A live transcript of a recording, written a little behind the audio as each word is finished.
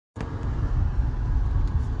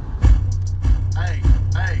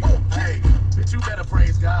But you better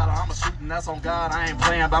praise God, or I'ma shoot and that's on God. I ain't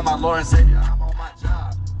playing by my Lord and Savior, I'm on my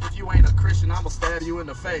job. If you ain't a Christian, I'ma stab you in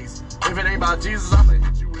the face. If it ain't about Jesus, I'ma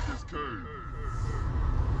hit you with this cane.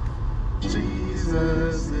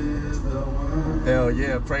 Jesus is the one. Hell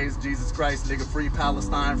yeah, praise Jesus Christ, nigga. Free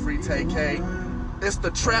Palestine, free TK. It's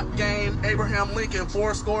the trap game. Abraham Lincoln,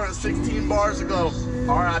 416 bars ago.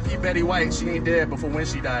 R.I.P. Betty White. She ain't dead before when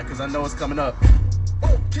she died, cause I know it's coming up.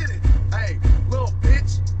 Oh, get it. Hey, little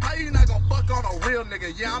bitch. How you not gonna fuck on a real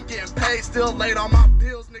nigga? Yeah, I'm getting paid, still late on my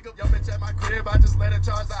bills, nigga. Yo, bitch at my crib, I just let her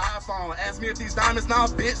charge the iPhone. Ask me if these diamonds now,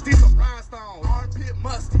 bitch. These some rhinestones. Armpit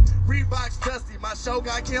musty, Reebok's dusty. My show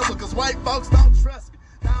got canceled cause white folks don't trust me.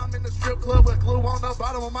 Now I'm in the strip club with glue on the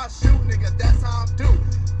bottom of my shoe, nigga. That's how I'm due.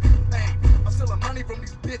 Hey, I'm stealing money from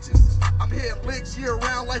these bitches. I'm hitting licks year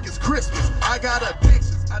round like it's Christmas. I got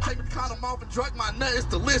addictions. I take the condom off and drug my nut. It's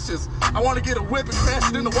delicious. I want to get a whip and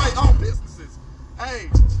crash it into white-owned businesses. Hey,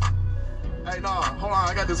 nah, hold on.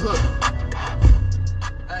 I got this hook.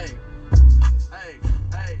 Hey.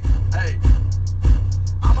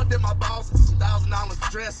 I'ma dip my balls into some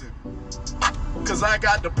 $1,000 dressing. Cause I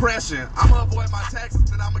got depression. I'ma avoid my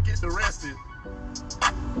taxes and I'ma get arrested.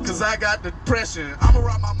 Cause I got depression. I'ma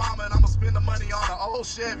rob my mama and I'ma spend the money on an old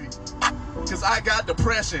Chevy. Cause I got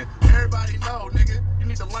depression. Everybody know, nigga, you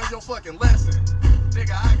need to learn your fucking lesson.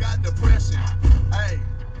 Nigga, I got depression. Hey,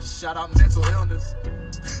 shout out mental illness.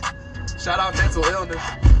 Shout out mental illness.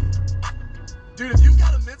 Dude, if you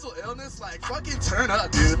got a mental illness, like, fucking turn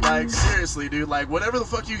up, dude. Like, seriously, dude. Like, whatever the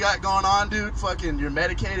fuck you got going on, dude, fucking, you're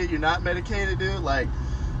medicated, you're not medicated, dude. Like,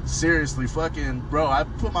 seriously, fucking, bro, I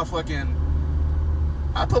put my dick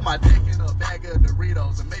in a bag of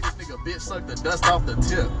Doritos and made this nigga bitch suck the dust off the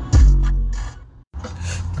tip.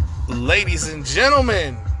 Ladies and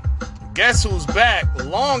gentlemen, guess who's back?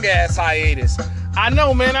 Long ass hiatus. I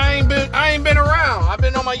know, man. I ain't been around. I've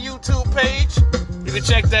been on my YouTube page. You can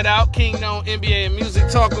check that out. King Known NBA and Music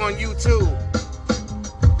Talk on YouTube.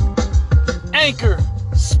 Anchor,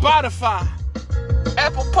 Spotify,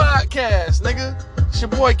 Apple Podcasts, nigga. It's your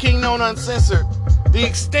boy King Known Uncensored. The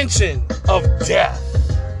extension of death.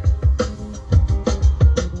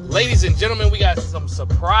 Ladies and gentlemen, we got some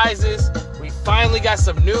surprises. We finally got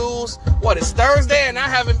some news. What, it's Thursday and I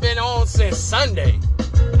haven't been on since Sunday.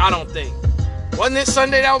 I don't think. Wasn't it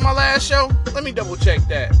Sunday that was my last show? Let me double check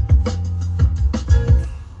that.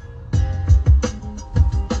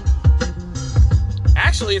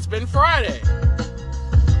 Actually, it's been Friday.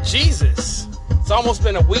 Jesus. It's almost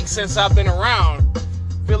been a week since I've been around.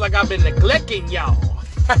 Feel like I've been neglecting y'all.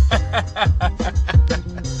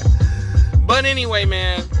 But anyway,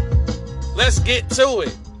 man, let's get to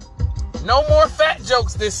it. No more fat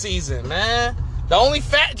jokes this season, man. The only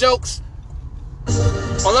fat jokes...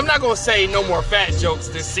 Well, I'm not going to say no more fat jokes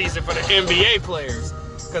this season for the NBA players.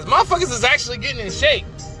 Because motherfuckers is actually getting in shape.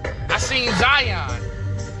 I seen Zion.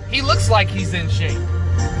 He looks like he's in shape.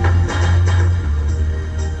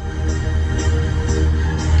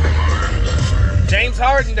 James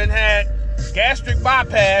Harden done had gastric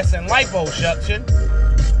bypass and liposuction.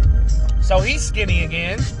 So he's skinny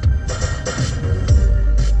again.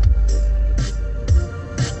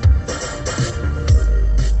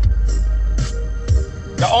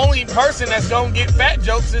 The only person that's gonna get fat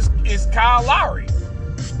jokes is Kyle Lowry.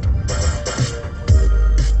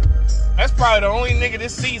 That's probably the only nigga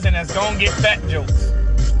this season that's gonna get fat jokes.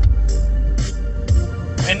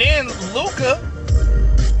 And then Luka,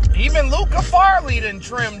 even Luka Farley done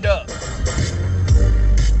trimmed up.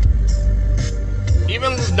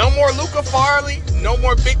 Even no more Luka Farley, no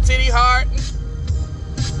more Big Titty Hart,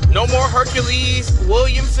 no more Hercules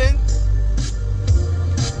Williamson.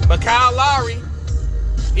 But Kyle Lowry,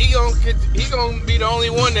 he gonna be the only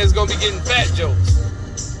one that's gonna be getting fat jokes.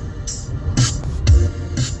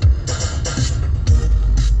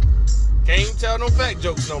 Can't even tell no fat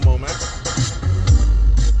jokes no more, man.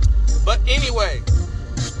 But anyway,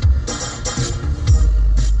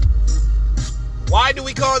 why do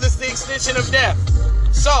we call this the extension of death?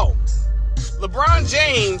 So, LeBron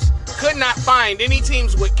James could not find any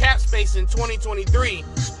teams with cap space in 2023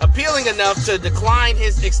 appealing enough to decline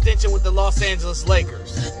his extension with the Los Angeles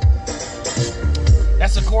Lakers.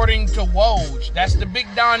 That's according to Woj. That's the Big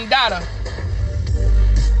Don Dada.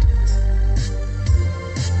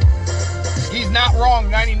 He's not wrong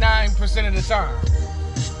 99% of the time.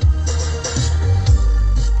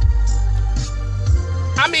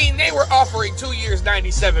 I mean, they were offering 2 years,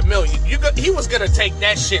 $97 million. He was going to take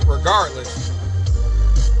that shit regardless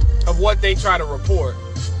of what they try to report.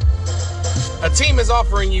 A team is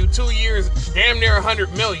offering you 2 years, damn near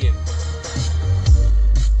 $100 million.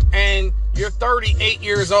 And you're 38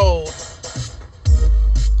 years old.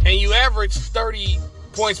 And you averaged 30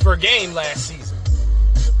 points per game last season.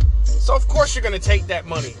 So, of course, you're going to take that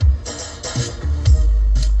money.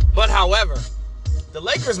 But, however, the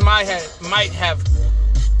Lakers might have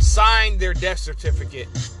signed their death certificate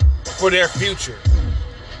for their future.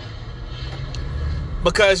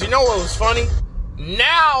 Because, you know what was funny?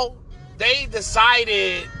 Now, they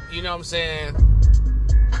decided, you know what I'm saying?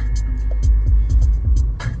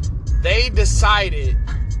 They decided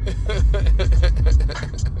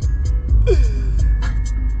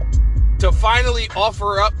to finally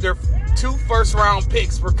offer up their 2 first-round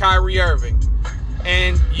picks for Kyrie Irving.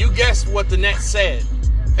 And you guessed what the Nets said.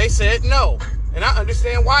 They said no. And I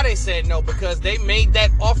understand why they said no, because they made that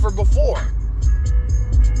offer before.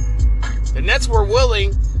 The Nets were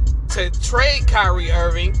willing to trade Kyrie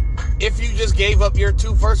Irving if you just gave up your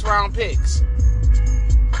 2 first-round picks,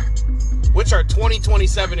 which are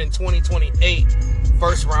 2027 and 2028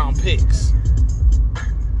 first-round picks.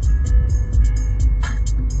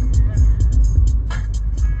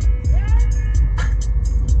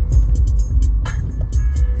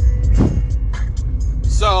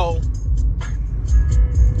 So,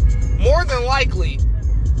 more than likely,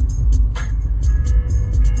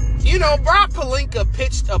 you know, Rob Pelinka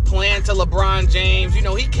pitched a plan to LeBron James. You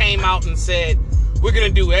know, he came out and said, we're going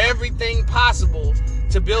to do everything possible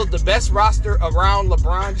to build the best roster around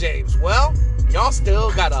LeBron James. Well, y'all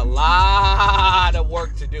still got a lot of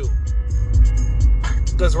work to do.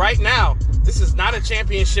 Because right now, this is not a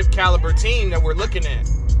championship caliber team that we're looking at.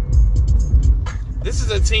 This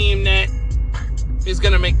is a team that is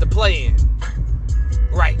going to make the play-in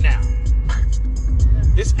right now.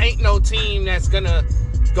 This ain't no team that's going to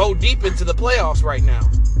go deep into the playoffs right now.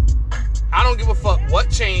 I don't give a fuck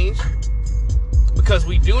what changed, because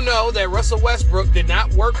we do know that Russell Westbrook did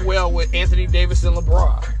not work well with Anthony Davis and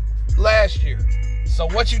LeBron last year. So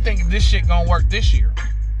what you think this shit gonna work this year?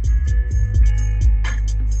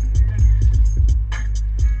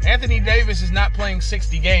 Anthony Davis is not playing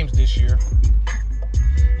 60 games this year.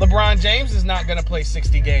 LeBron James is not gonna play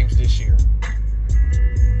 60 games this year.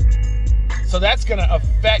 So that's gonna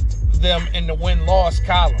affect them in the win-loss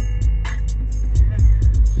column.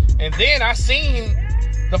 And then I seen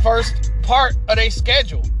the first part of their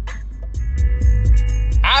schedule.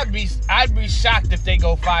 I'd be shocked if they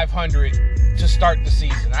go 500 to start the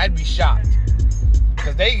season. I'd be shocked,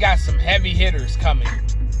 because they got some heavy hitters coming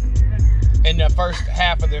in the first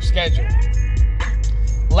half of their schedule.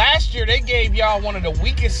 Last year they gave y'all one of the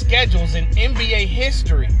weakest schedules in NBA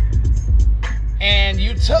history, and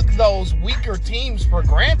you took those weaker teams for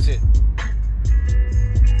granted.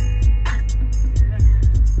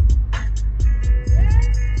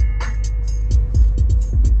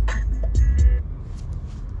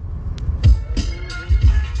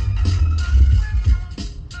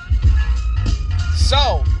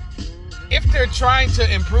 So, if they're trying to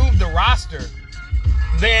improve the roster,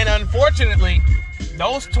 then unfortunately,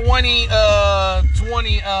 those 28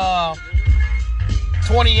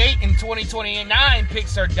 and 2029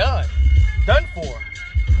 picks are done for,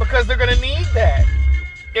 because they're going to need that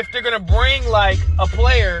if they're going to bring like a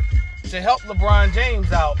player to help LeBron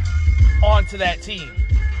James out onto that team.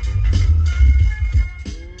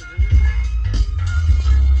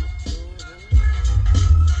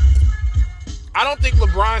 I don't think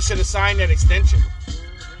LeBron should have signed that extension.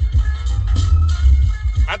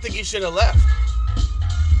 I think he should have left.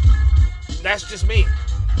 That's just me.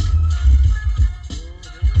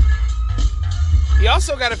 He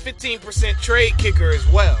also got a 15% trade kicker as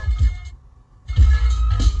well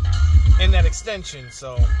in that extension.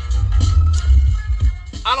 So,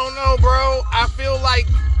 I don't know, bro. I feel like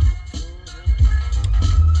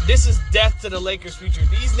this is death to the Lakers' future.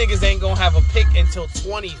 These niggas ain't gonna have a pick until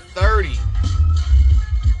 2030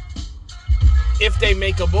 if they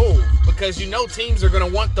make a move, because you know teams are gonna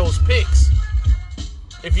want those picks.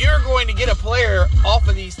 If you're going to get a player off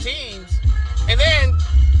of these teams, and then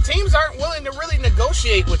teams aren't willing to really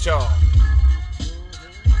negotiate with y'all,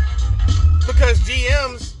 because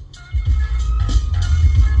GMs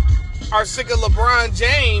are sick of LeBron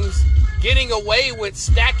James getting away with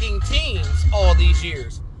stacking teams all these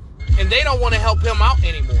years, and they don't want to help him out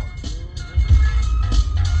anymore.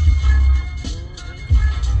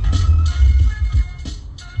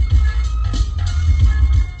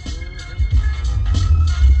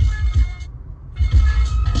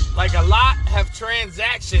 Like, a lot of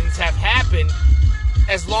transactions have happened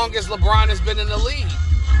as long as LeBron has been in the league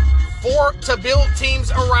to build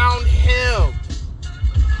teams around him.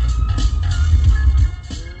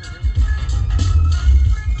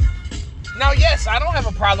 Now, yes, I don't have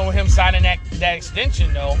a problem with him signing that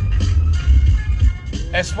extension, though.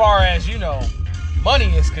 As far as, you know,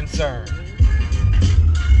 money is concerned.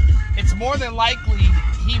 It's more than likely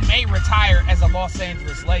he may retire as a Los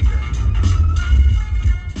Angeles Laker.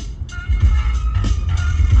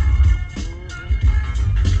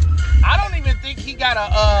 I don't even think he got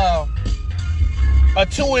a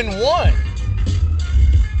 2-1.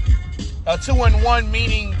 A 2-1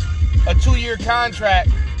 meaning a 2-year contract,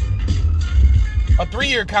 a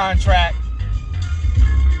 3-year contract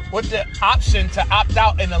with the option to opt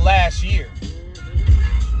out in the last year.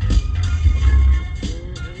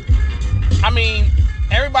 I mean,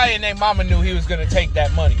 everybody and their mama knew he was going to take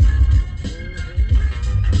that money.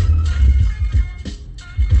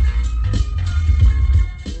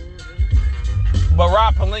 But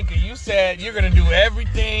Rob Pelinka, you said you're going to do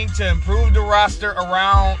everything to improve the roster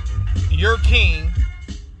around your king.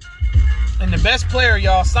 And the best player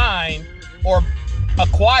y'all signed or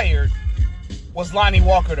acquired was Lonnie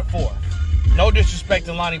Walker IV. No disrespect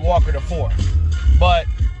to Lonnie Walker IV. But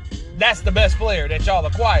that's the best player that y'all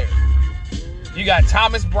acquired. You got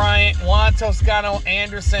Thomas Bryant, Juan Toscano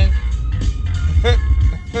Anderson.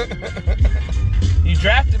 You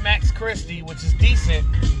drafted Max Christie, which is decent.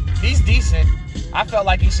 He's decent. I felt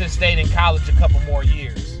like he should have stayed in college a couple more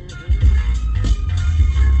years.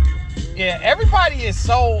 Yeah, everybody is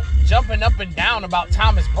so jumping up and down about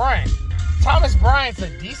Thomas Bryant. Thomas Bryant's a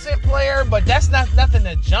decent player, but that's not nothing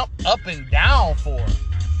to jump up and down for.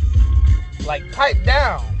 Like, pipe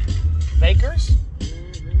down, fakers.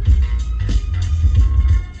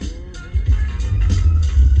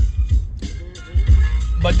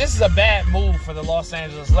 But this is a bad move for the Los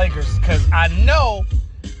Angeles Lakers because I know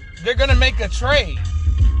they're going to make a trade.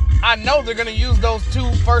 I know they're going to use those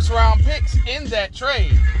 2 first-round picks in that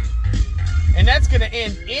trade. And that's going to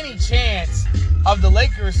end any chance of the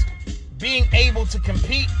Lakers being able to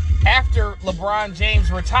compete after LeBron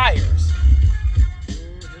James retires.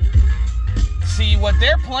 See, what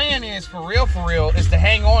their plan is for real, is to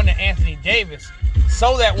hang on to Anthony Davis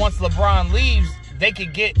so that once LeBron leaves, they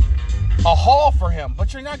could get a haul for him.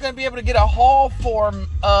 But you're not going to be able to get a haul for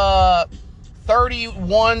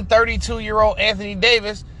 31, 32-year-old Anthony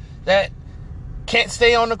Davis that can't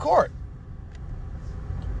stay on the court.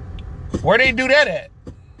 Where they do that at?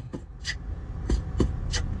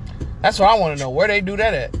 That's what I want to know. Where they do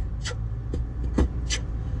that at?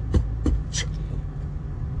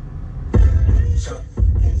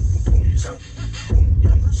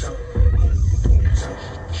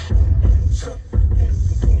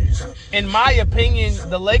 In my opinion,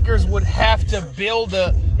 the Lakers would have to build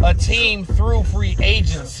a team through free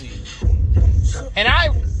agency. And I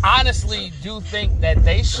honestly do think that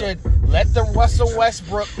they should let the Russell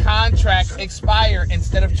Westbrook contract expire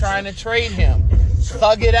instead of trying to trade him.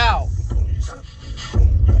 Thug it out.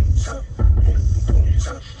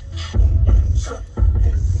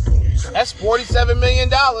 That's $47 million.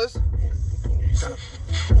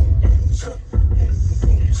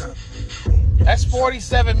 That's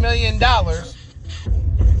 $47 million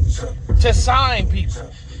to sign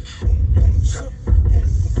people.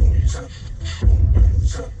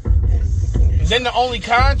 And then the only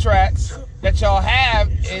contracts that y'all have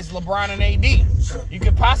is LeBron and AD. You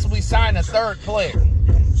could possibly sign a third player,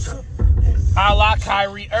 a la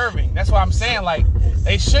Kyrie Irving. That's what I'm saying. Like,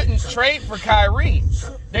 they shouldn't trade for Kyrie.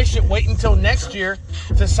 They should wait until next year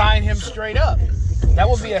to sign him straight up. That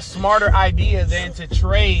would be a smarter idea than to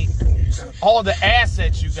trade all the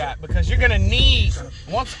assets you got, because you're going to need,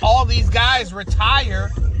 once all these guys retire,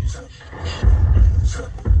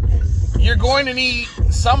 you're going to need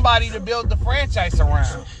somebody to build the franchise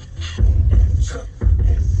around.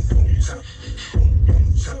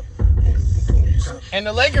 And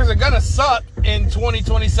the Lakers are going to suck in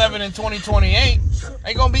 2027 and 2028.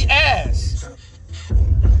 They're going to be ass.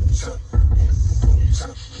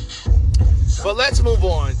 But let's move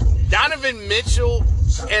on. Donovan Mitchell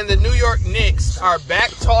and the New York Knicks are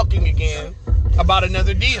back talking again about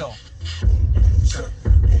another deal.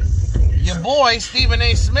 Your boy, Stephen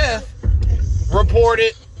A. Smith,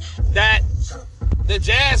 reported that the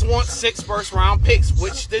Jazz want 6 first-round picks,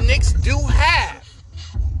 which the Knicks do have.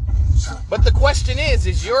 But the question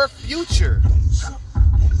is your future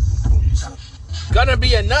gonna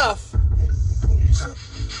be enough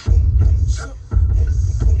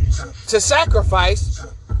to sacrifice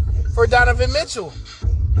for Donovan Mitchell?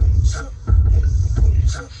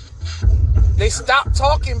 They stopped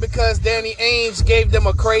talking because Danny Ainge gave them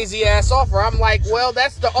a crazy-ass offer. I'm like, well,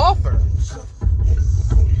 that's the offer.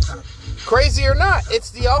 Crazy or not,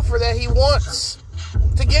 it's the offer that he wants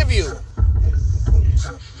to give you.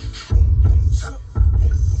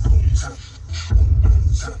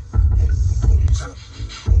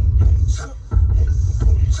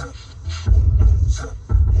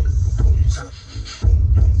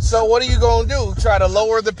 So what are you going to do? Try to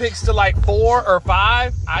lower the picks to like 4 or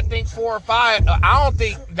 5? I think 4 or 5. I don't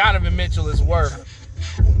think Donovan Mitchell is worth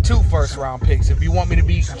 2 first-round picks if you want me to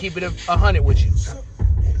keep it 100 with you.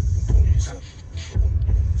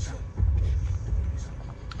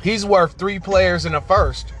 He's worth 3 players in a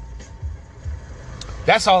first.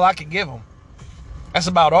 That's all I could give him. That's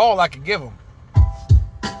about all I could give him.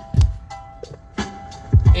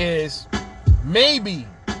 Is maybe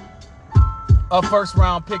a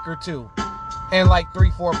first-round pick or 2 and like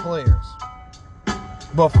 3-4 players.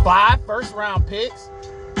 But 5 first-round picks?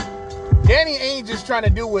 Danny Ainge is trying to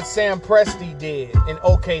do what Sam Presti did in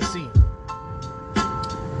OKC.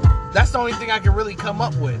 That's the only thing I can really come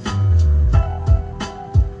up with.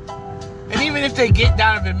 And even if they get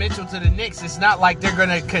Donovan Mitchell to the Knicks, it's not like they're going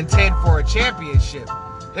to contend for a championship.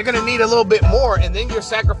 They're going to need a little bit more, and then you're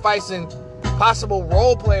sacrificing possible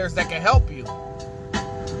role players that can help you.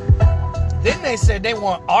 Then they said they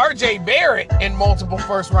want R.J. Barrett and multiple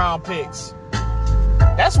first-round picks.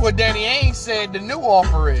 That's what Danny Ainge said the new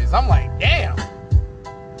offer is. I'm like, damn.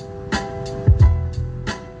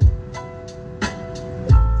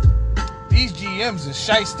 These GMs is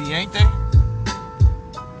shiesty, ain't they?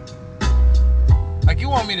 Like, you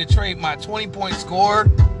want me to trade my 20-point score?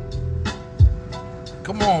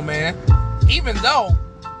 Come on, man. Even though,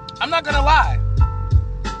 I'm not going to lie,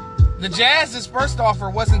 the Jazz's first offer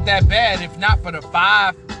wasn't that bad if not for the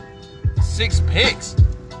 5-6 picks.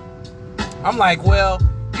 I'm like, well,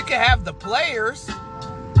 you can have the players,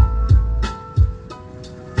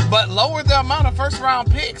 but lower the amount of first-round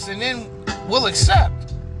picks, and then we'll accept.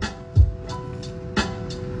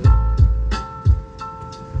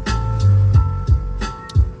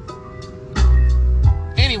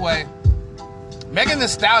 Anyway, Megan Thee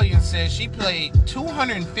Stallion says she paid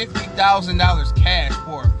 $250,000 cash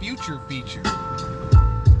for a Future feature.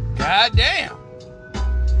 God damn.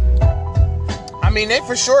 I mean, they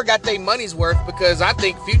for sure got their money's worth because I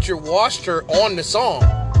think Future washed her on the song.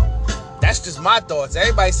 That's just my thoughts.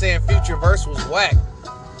 Everybody saying Future verse was whack.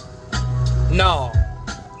 No.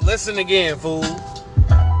 Listen again, fool.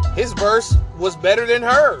 His verse was better than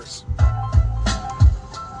hers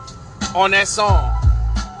on that song.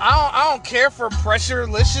 I don't care for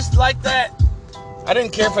Pressurelicious like that. I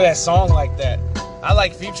didn't care for that song like that. I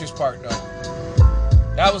like Future's part, though.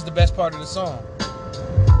 That was the best part of the song,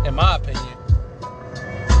 in my opinion.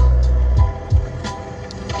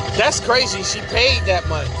 That's crazy. She paid that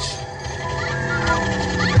much.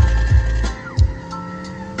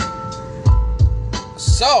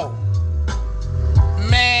 So,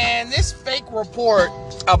 man, this fake report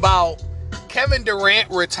about Kevin Durant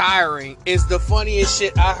retiring is the funniest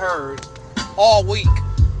shit I heard all week.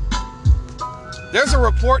 There's a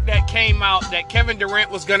report that came out that Kevin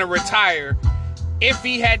Durant was going to retire if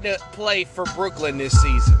he had to play for Brooklyn this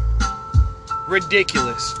season.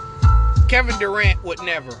 Ridiculous. Kevin Durant would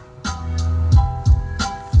never.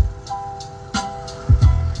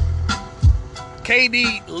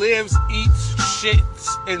 KD lives, eats, shits,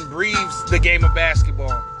 and breathes the game of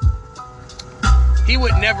basketball. He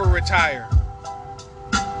would never retire.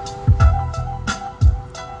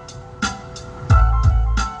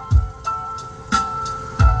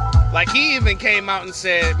 Like, he even came out and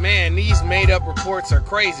said, man, these made-up reports are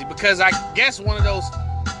crazy. Because I guess one of those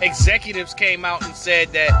executives came out and said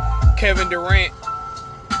that Kevin Durant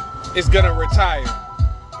is going to retire.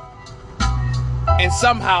 And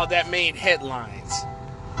somehow that made headlines.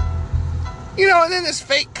 You know, and then this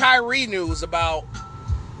fake Kyrie news about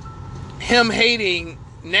him hating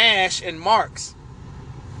Nash and Marks.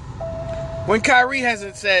 When Kyrie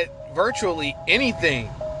hasn't said virtually anything.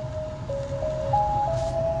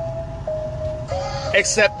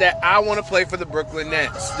 Except that I want to play for the Brooklyn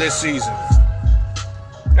Nets this season.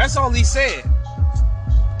 That's all he said.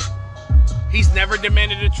 He's never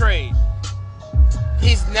demanded a trade.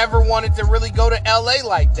 He's never wanted to really go to LA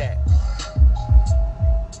like that.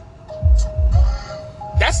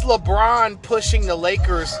 That's LeBron pushing the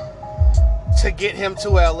Lakers to get him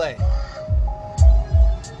to LA.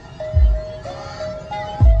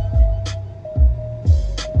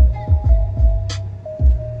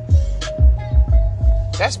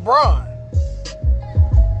 That's Bron.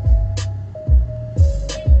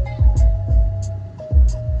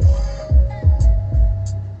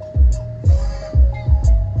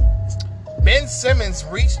 Ben Simmons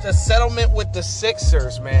reached a settlement with the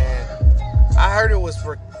Sixers, man. I heard it was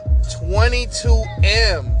for 22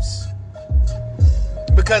 M's.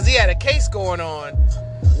 Because he had a case going on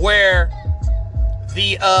where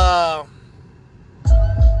the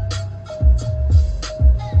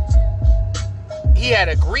he had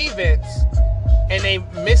a grievance and they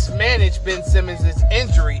mismanaged Ben Simmons'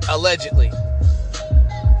 injury, allegedly.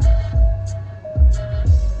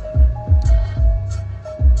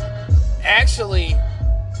 Actually,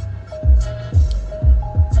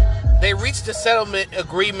 they reached a settlement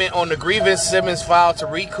agreement on the grievance Simmons filed to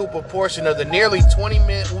recoup a portion of the nearly $20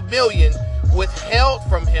 million withheld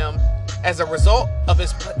from him as a result of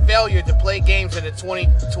his failure to play games in the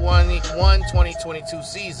 2021-2022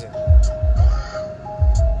 season.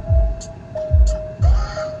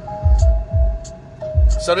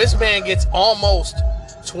 So this man gets almost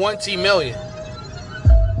 $20 million.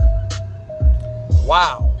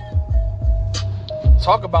 Wow.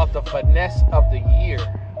 Talk about the finesse of the year.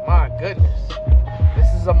 My goodness. This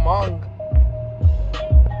is among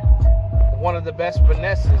one of the best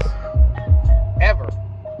finesses ever.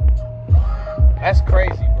 That's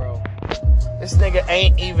crazy, bro. This nigga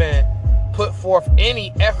ain't even put forth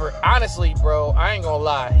any effort. Honestly, bro, I ain't gonna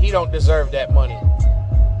lie. He don't deserve that money.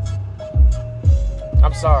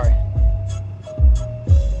 I'm sorry.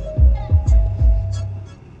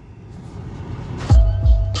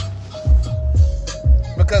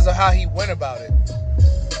 Because of how he went about it.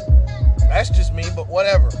 That's just me, but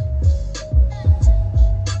whatever.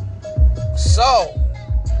 So,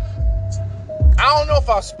 I don't know if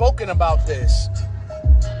I've spoken about this.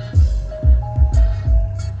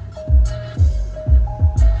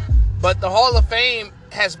 But the Hall of Fame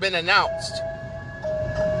has been announced.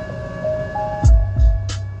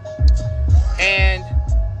 And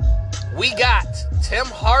we got Tim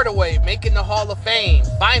Hardaway making the Hall of Fame,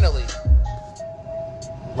 finally.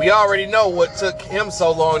 We already know what took him so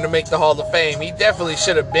long to make the Hall of Fame. He definitely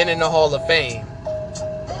should have been in the Hall of Fame.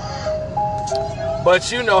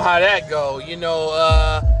 But you know how that go. You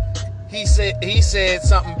know, he said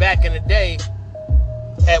something back in the day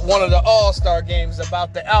at one of the All-Star games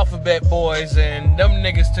about the Alphabet Boys, and them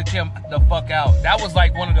niggas took him the fuck out. That was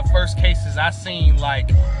like one of the first cases I seen, like,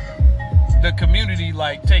 the community,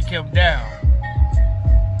 like, take him down.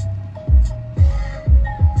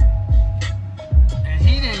 And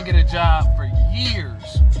he didn't get a job for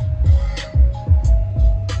years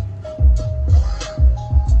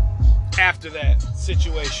after that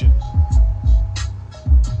situation.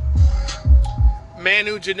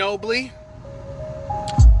 Manu Ginobili.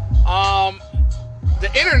 The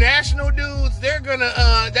international dudes, they're gonna,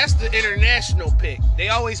 that's the international pick. They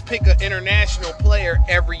always pick an international player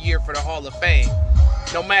every year for the Hall of Fame,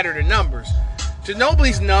 no matter the numbers.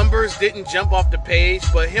 Ginobili's numbers didn't jump off the page,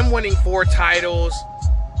 but him winning 4 titles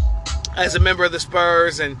as a member of the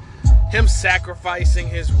Spurs and him sacrificing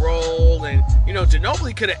his role, and, you know,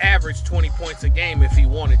 Ginobili could have averaged 20 points a game if he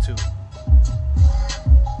wanted to.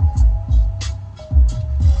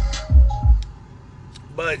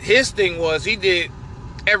 But his thing was he did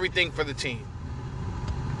everything for the team.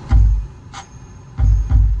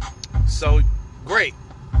 So, great.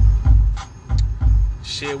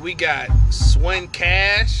 Shit, we got Swen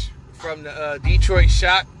Cash from the Detroit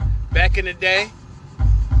Shock back in the day.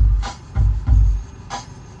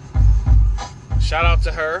 Shout out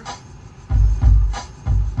to her.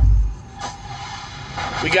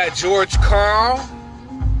 We got George Karl,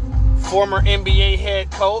 former NBA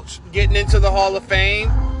head coach, getting into the Hall of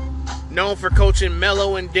Fame. Known for coaching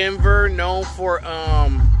Melo in Denver. Known for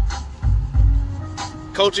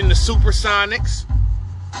coaching the Supersonics.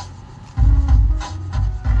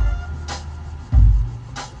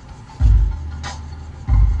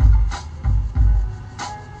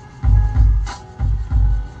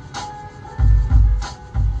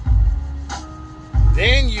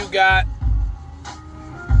 Then you got,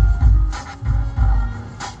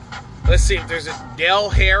 let's see if there's a Del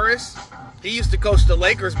Harris. He used to coach the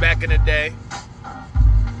Lakers back in the day.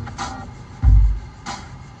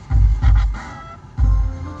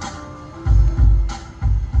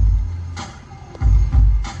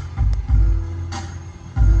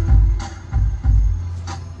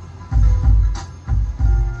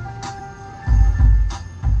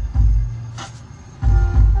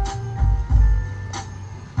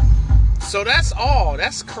 So that's all.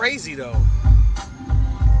 That's crazy, though.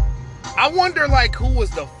 I wonder, like, who was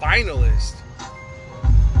the finalist?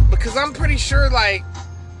 Because I'm pretty sure, like,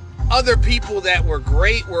 other people that were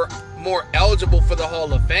great were more eligible for the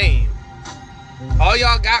Hall of Fame. All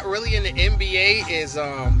y'all got really in the NBA is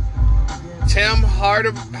Tim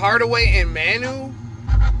Hardaway and Manu.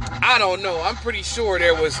 I don't know. I'm pretty sure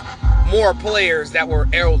there was more players that were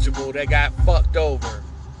eligible that got fucked over.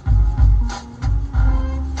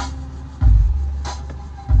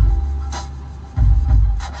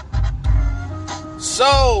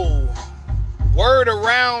 So, word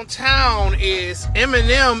around town is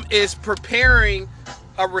Eminem is preparing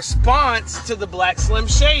a response to the Black Slim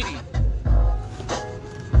Shady.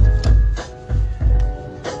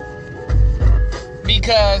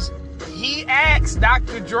 Because he asked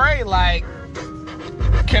Dr. Dre, like,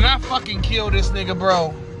 can I fucking kill this nigga,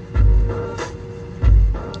 bro?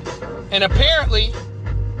 And apparently,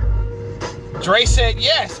 Dre said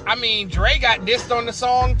yes. I mean, Dre got dissed on the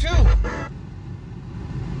song too.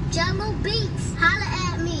 Jello Beats, holla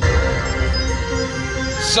at me.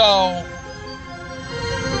 So,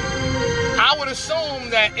 I would assume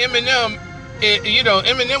that Eminem,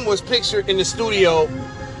 Eminem was pictured in the studio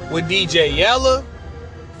with DJ Yella,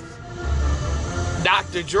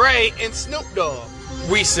 Dr. Dre, and Snoop Dogg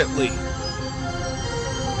recently.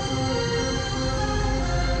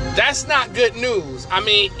 That's not good news. I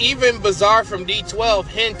mean, even Bizarre from D12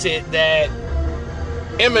 hinted that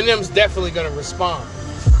Eminem's definitely going to respond.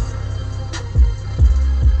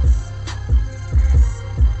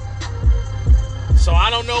 So I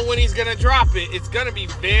don't know when he's going to drop it. It's going to be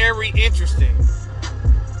very interesting.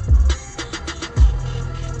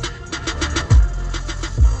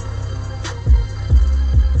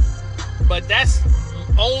 But that's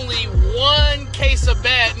only one case of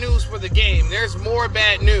bad news for the game. There's more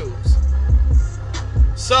bad news.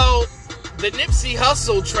 So, the Nipsey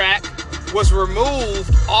Hussle track was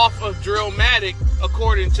removed off of Drillmatic,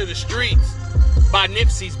 according to the streets, by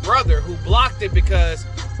Nipsey's brother, who blocked it because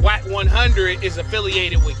Wack 100 is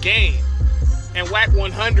affiliated with Game. And Wack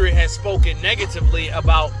 100 has spoken negatively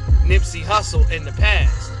about Nipsey Hussle in the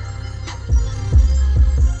past.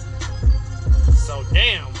 So,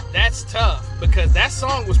 damn. That's tough, because that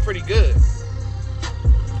song was pretty good.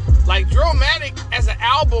 Like, Drillmatic as an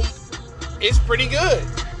album is pretty good.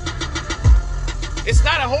 It's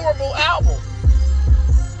not a horrible album.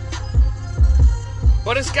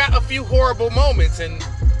 But it's got a few horrible moments, and,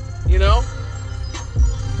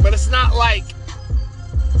 but it's not like,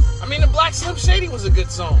 I mean, the Black Slim Shady was a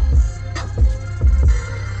good song.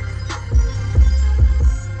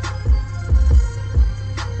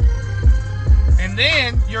 And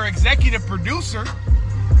then your executive producer,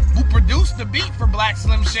 who produced the beat for Black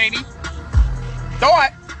Slim Shady,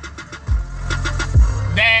 thought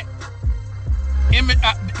that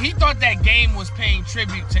he thought that Game was paying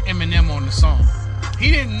tribute to Eminem on the song.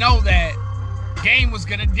 He didn't know that Game was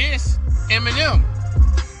gonna diss Eminem,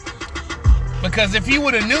 because if he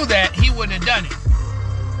would have knew that, he wouldn't have done it.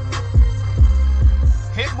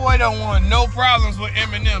 Hit Boy don't want no problems with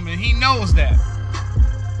Eminem, and he knows that.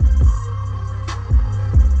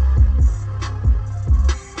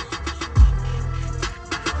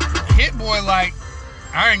 Hit Boy like,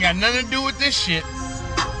 I ain't got nothing to do with this shit.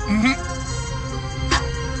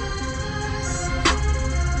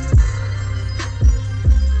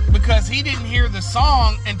 Because he didn't hear the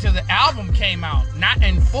song until the album came out, not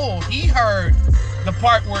in full. He heard the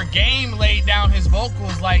part where Game laid down his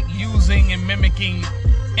vocals, like using and mimicking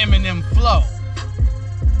Eminem flow.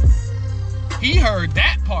 He heard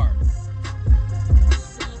that part.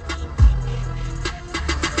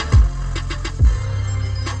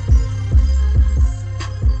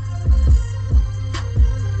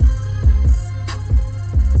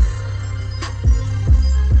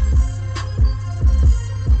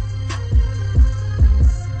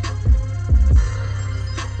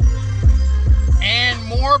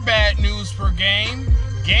 Bad news for Game.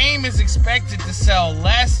 Game is expected to sell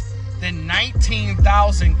less than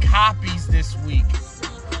 19,000 copies this week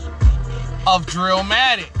of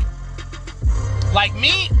Drillmatic. Like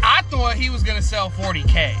me, I thought he was gonna sell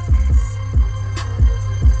 40K.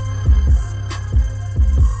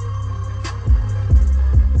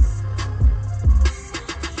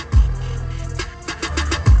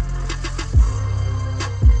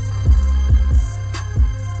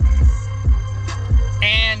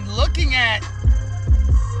 And looking at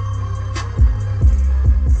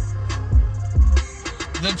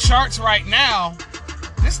the charts right now,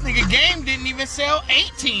 this nigga Game didn't even sell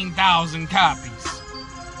 18,000 copies.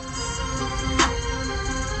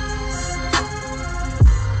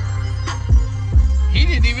 He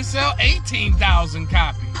didn't even sell 18,000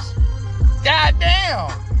 copies. God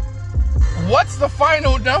damn. What's the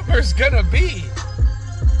final numbers gonna be?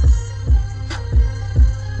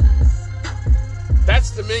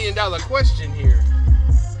 That's the $1 million question here.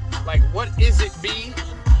 Like, what is it, B?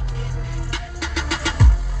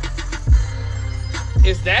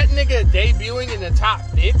 Is that nigga debuting in the top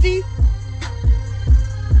 50?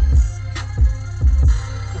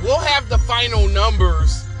 We'll have the final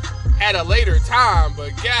numbers at a later time,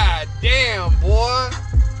 but god damn, boy.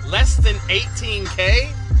 Less than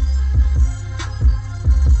 18K?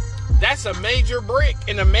 That's a major brick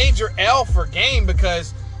and a major L for Game,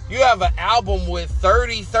 because You have an album with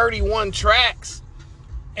 30, 31 tracks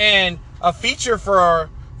and a feature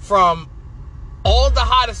from all the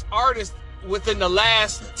hottest artists within the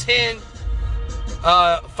last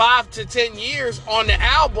 5 to 10 years on the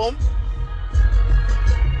album.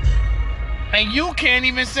 And you can't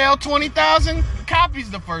even sell 20,000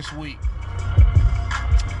 copies the first week.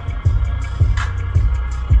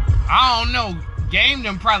 I don't know. Game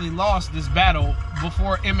them probably lost this battle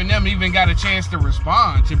before Eminem even got a chance to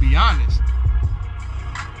respond, to be honest.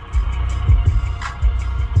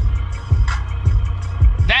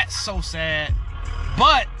 That's so sad.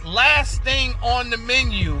 But last thing on the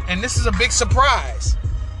menu, and this is a big surprise.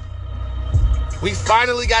 We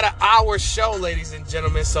finally got an hour show, ladies and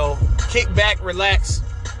gentlemen, so kick back, relax.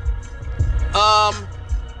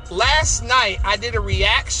 Last night I did a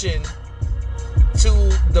reaction to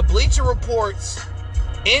the Bleacher Report's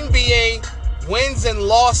NBA wins and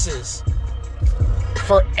losses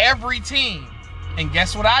for every team. And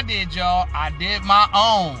guess what I did, y'all? I did my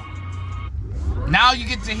own. Now you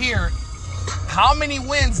get to hear how many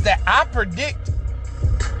wins that I predict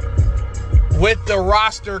with the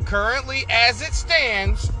roster currently as it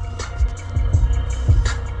stands.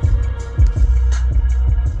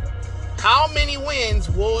 How many wins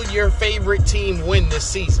will your favorite team win this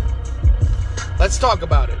season? Let's talk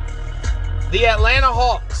about it. The Atlanta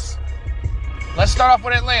Hawks. Let's start off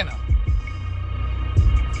with Atlanta.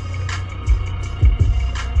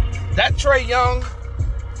 That Trae Young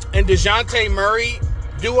and DeJounte Murray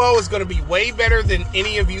duo is going to be way better than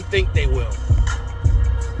any of you think they will.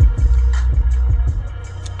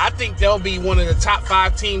 I think they'll be one of the top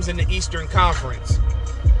 5 teams in the Eastern Conference.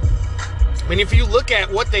 I mean, if you look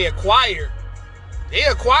at what they acquired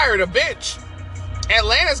a bench.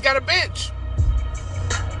 Atlanta's got a bench.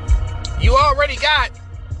 You already got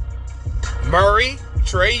Murray,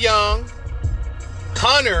 Trae Young,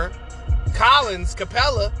 Hunter, Collins,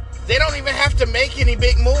 Capella. They don't even have to make any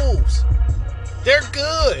big moves. They're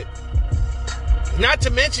good. Not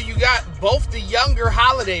to mention you got both the younger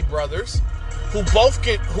Holiday brothers who both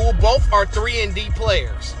are 3-and-D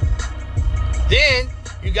players. Then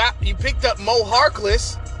you picked up Mo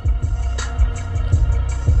Harkless.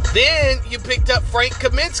 Then you picked up Frank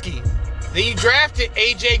Kaminsky. Then you drafted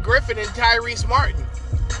A.J. Griffin and Tyrese Martin.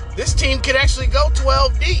 This team could actually go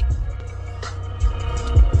 12 deep.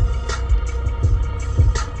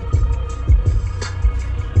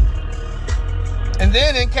 And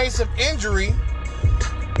then in case of injury,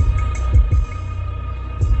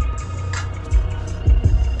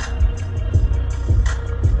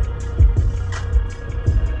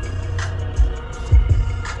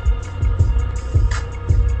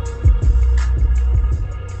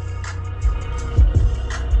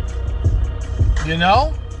 you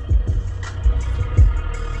know,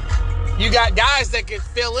 you got guys that can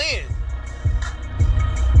fill in.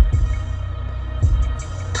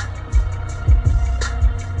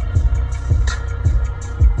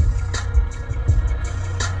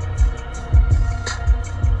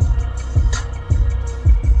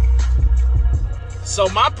 So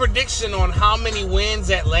my prediction on how many wins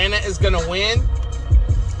Atlanta is going to win,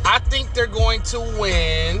 I think they're going to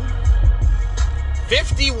win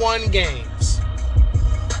 51 games.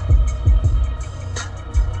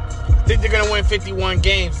 I think they're going to win 51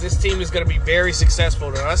 games. This team is going to be very successful.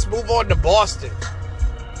 Now let's move on to Boston.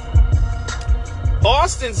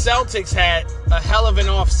 Boston Celtics had a hell of an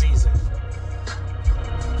offseason.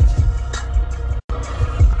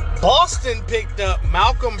 Boston picked up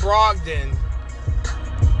Malcolm Brogdon,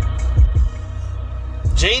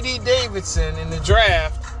 J.D. Davidson in the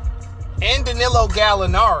draft, and Danilo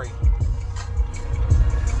Gallinari.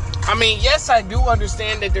 I mean, yes, I do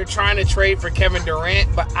understand that they're trying to trade for Kevin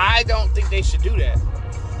Durant, but I don't think they should do that.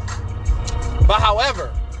 But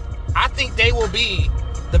however, I think they will be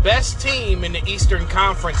the best team in the Eastern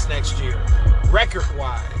Conference next year,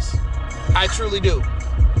 record-wise. I truly do.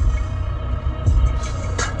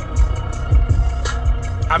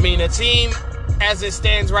 I mean, a team as it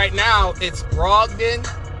stands right now, it's Brogdon,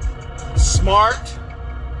 Smart,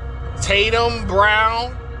 Tatum,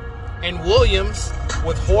 Brown, and Williams,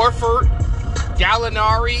 with Horford,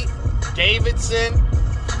 Gallinari, Davidson,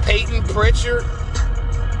 Peyton Pritchard.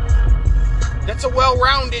 That's a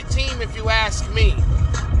well-rounded team if you ask me.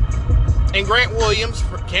 And Grant Williams,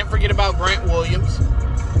 can't forget about Grant Williams,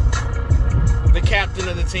 the captain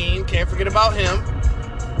of the team, can't forget about him.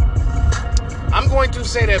 I'm going to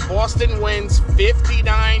say that Boston wins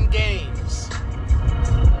 59 games.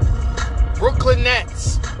 Brooklyn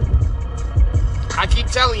Nets. I keep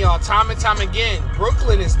telling y'all time and time again,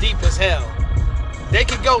 Brooklyn is deep as hell. They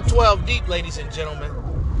could go 12 deep, ladies and gentlemen,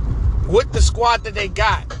 with the squad that they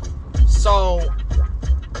got. So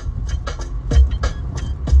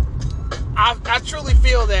I truly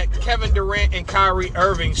feel that Kevin Durant and Kyrie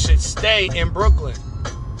Irving should stay in Brooklyn.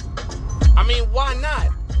 I mean, why not?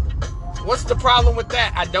 What's the problem with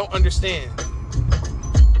that? I don't understand.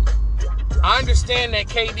 I understand that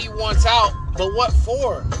KD wants out, but what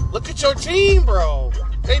for? Look at your team, bro.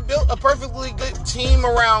 They built a perfectly good team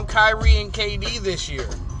around Kyrie and KD this year.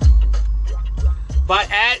 By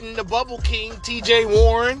adding the Bubble King, TJ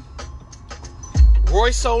Warren,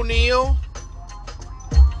 Royce O'Neal.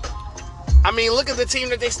 I mean, look at the team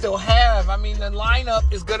that they still have. I mean, the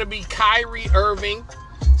lineup is going to be Kyrie Irving,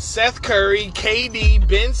 Seth Curry, KD,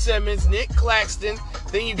 Ben Simmons, Nick Claxton.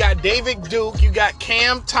 Then you got David Duke. You got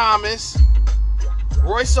Cam Thomas,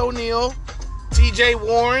 Royce O'Neal, TJ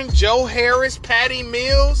Warren, Joe Harris, Patty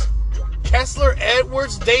Mills, Kessler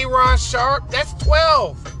Edwards, Day'Ron Sharpe. That's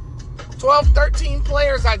 13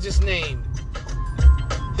 players I just named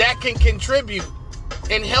that can contribute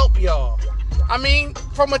and help y'all. I mean,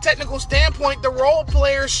 from a technical standpoint, the role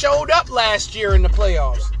players showed up last year in the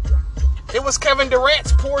playoffs. It was Kevin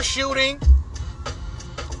Durant's poor shooting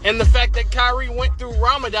and the fact that Kyrie went through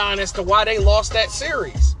Ramadan as to why they lost that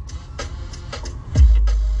series.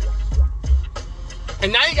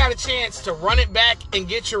 And now you got a chance to run it back and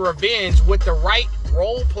get your revenge with the right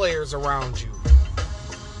role players around you.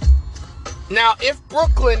 Now, if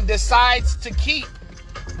Brooklyn decides to trade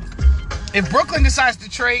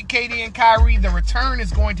KD and Kyrie, the return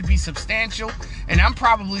is going to be substantial, and I'm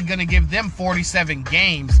probably going to give them 47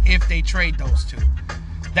 games if they trade those two.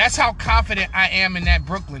 That's how confident I am in that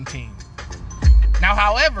Brooklyn team. Now,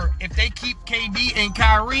 however, if they keep KD and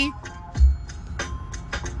Kyrie,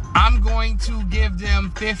 I'm going to give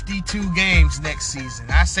them 52 games next season.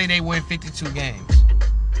 I say they win 52 games.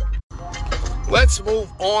 Let's move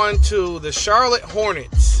on to the Charlotte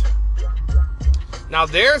Hornets. Now,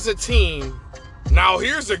 there's a team. Now,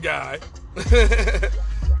 here's a guy.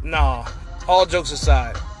 Nah, all jokes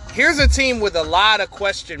aside. Here's a team with a lot of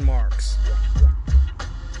question marks.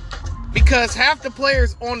 Because half the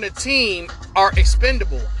players on the team are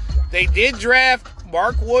expendable. They did draft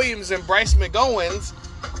Mark Williams and Bryce McGowens.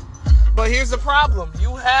 But here's the problem.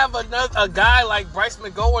 You have a guy like Bryce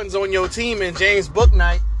McGowens on your team and James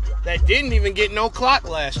Bouknight that didn't even get no clock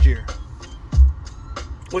last year.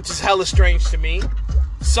 Which is hella strange to me.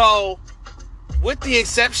 So, with the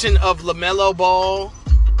exception of LaMelo Ball,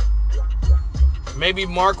 maybe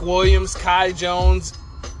Mark Williams, Kai Jones,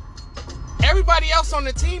 everybody else on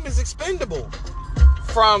the team is expendable.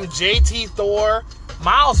 From JT Thor,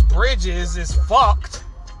 Miles Bridges is fucked.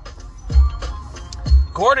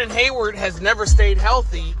 Gordon Hayward has never stayed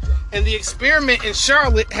healthy, and the experiment in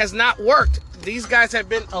Charlotte has not worked. These guys have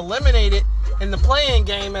been eliminated in the play-in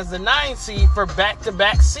game as the 9 seed for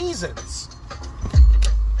back-to-back seasons.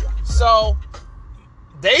 So,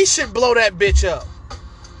 they should blow that bitch up.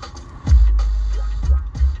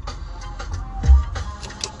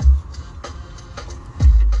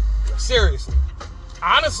 Seriously.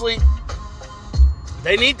 Honestly,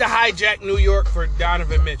 they need to hijack New York for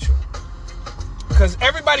Donovan Mitchell. Because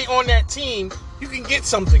everybody on that team, you can get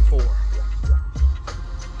something for.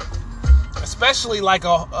 Especially like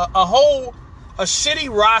a shitty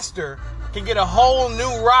roster can get a whole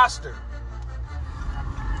new roster.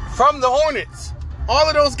 From the Hornets. All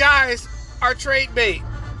of those guys are trade bait.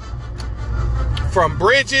 From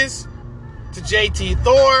Bridges to JT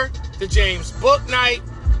Thor to James Bouknight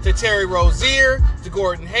to Terry Rozier to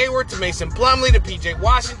Gordon Hayward to Mason Plumlee to PJ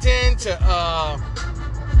Washington to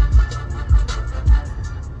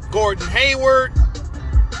Gordon Hayward.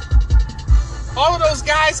 All of those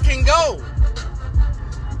guys can go.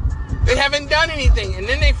 They haven't done anything. And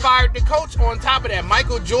then they fired the coach on top of that.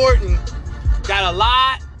 Michael Jordan got a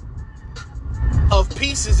lot of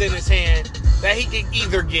pieces in his hand that he could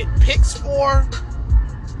either get picks for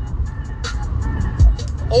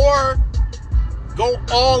or go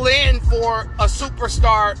all in for a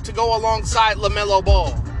superstar to go alongside LaMelo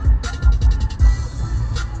Ball.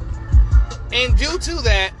 And due to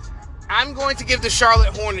that, I'm going to give the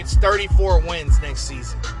Charlotte Hornets 34 wins next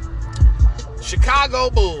season. Chicago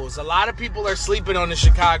Bulls. A lot of people are sleeping on the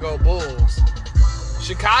Chicago Bulls.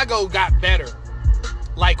 Chicago got better.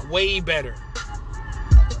 Like, way better.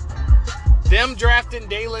 Them drafting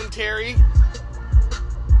Dalen Terry.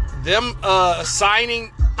 Them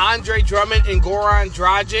signing Andre Drummond and Goran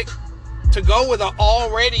Dragic to go with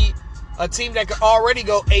a team that could already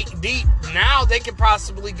go 8 deep. Now they could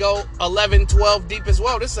possibly go 11, 12 deep as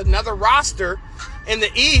well. This is another roster in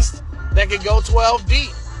the East that could go 12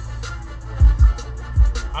 deep.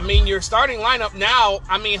 I mean, your starting lineup now,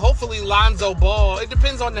 I mean, hopefully Lonzo Ball. It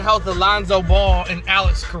depends on the health of Lonzo Ball and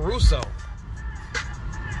Alex Caruso.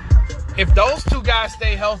 If those two guys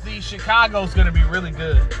stay healthy, Chicago's going to be really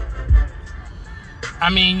good. I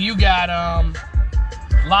mean, you got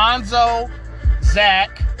Lonzo,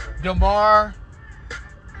 Zach, DeMar,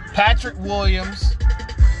 Patrick Williams,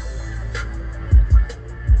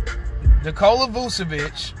 Nikola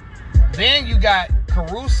Vucevic. Then you got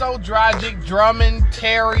Caruso, Dragic, Drummond,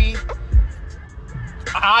 Terry,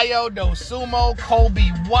 Ayo Dosunmu, Kobe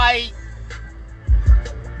White,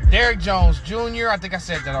 Derrick Jones Jr. I think I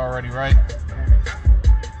said that already, right?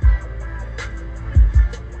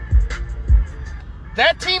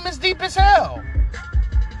 That team is deep as hell.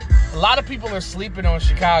 A lot of people are sleeping on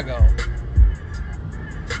Chicago.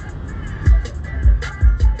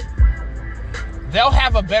 They'll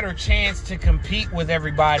have a better chance to compete with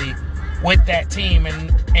everybody with that team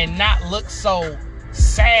and not look so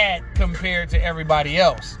sad compared to everybody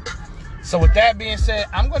else. So with that being said,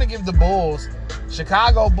 I'm going to give the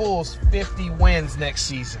Chicago Bulls 50 wins next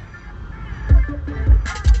season.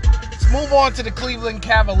 Let's move on to the Cleveland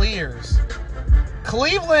Cavaliers.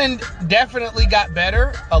 Cleveland definitely got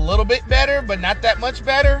better, a little bit better, but not that much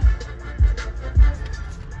better.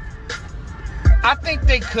 I think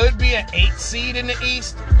they could be an 8 seed in the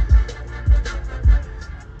East.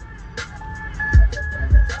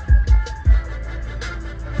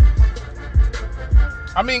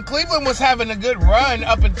 I mean, Cleveland was having a good run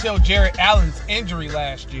up until Jarrett Allen's injury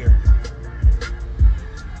last year.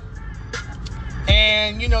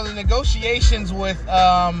 And, you know, the negotiations with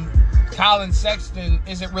Colin Sexton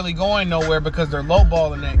isn't really going nowhere because they're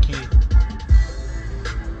lowballing that kid.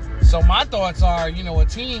 So my thoughts are, you know, a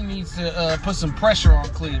team needs to put some pressure on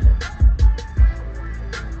Cleveland.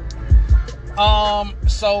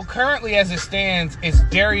 So currently as it stands, it's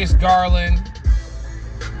Darius Garland,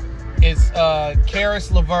 it's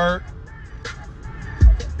Karis LeVert,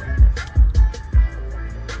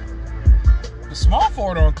 the small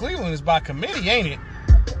forward on Cleveland is by committee, ain't it?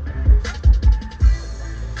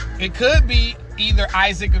 It could be either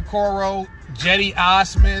Isaac Okoro, Jetty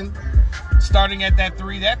Osman, starting at that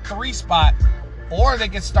 3 spot, or they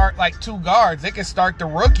can start like 2 guards. They can start the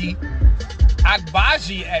rookie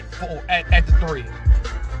Agbaji at the 3.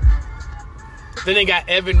 Then they got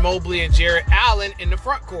Evan Mobley and Jarrett Allen in the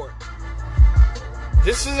front court.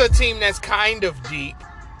 This is a team that's kind of deep.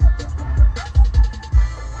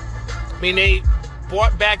 I mean, they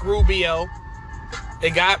brought back Rubio. They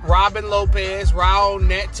got Robin Lopez, Raul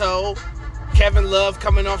Neto, Kevin Love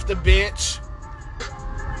coming off the bench.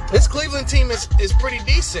 This Cleveland team is pretty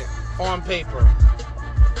decent on paper.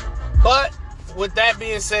 But with that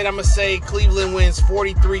being said, I'm going to say Cleveland wins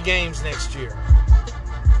 43 games next year.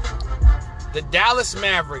 The Dallas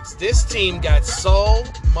Mavericks, this team got so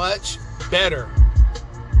much better.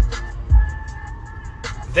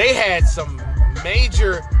 They had some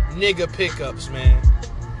major nigga pickups, man.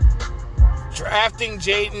 Drafting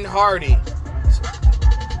Jaden Hardy.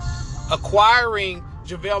 Acquiring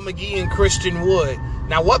JaVale McGee and Christian Wood.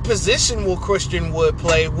 Now, what position will Christian Wood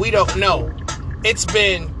play? We don't know. It's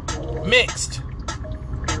been mixed.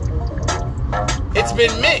 It's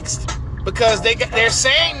been mixed because they're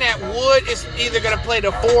saying that Wood is either going to play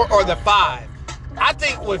the 4 or the 5. I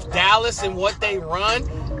think with Dallas and what they run,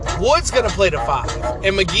 Wood's going to play the 5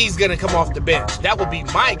 and McGee's going to come off the bench. That would be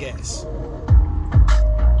my guess.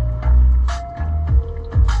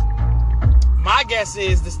 My guess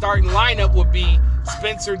is the starting lineup would be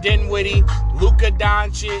Spencer Dinwiddie, Luka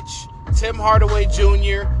Doncic, Tim Hardaway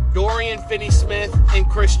Jr., Dorian Finney-Smith, and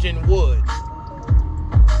Christian Wood.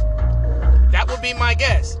 That would be my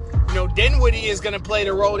guess. You know, Dinwiddie is going to play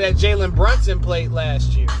the role that Jalen Brunson played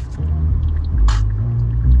last year.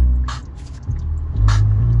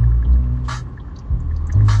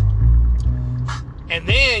 And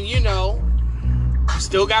then, you know, you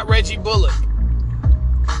still got Reggie Bullock.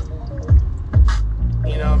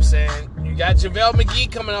 You know what I'm saying? You got JaVale McGee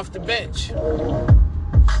coming off the bench.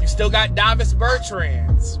 You still got Davis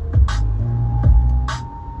Bertans.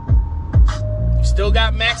 You still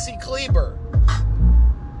got Maxi Kleber.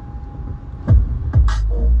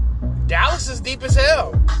 Dallas is deep as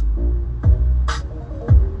hell.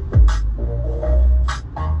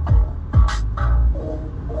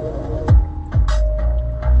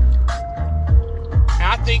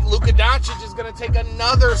 I think Luka Doncic is going to take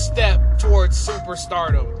another step towards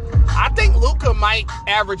superstardom. I think Luka might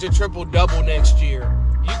average a triple-double next year.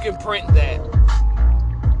 You can print that.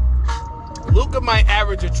 Luka might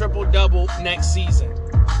average a triple-double next season.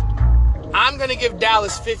 I'm going to give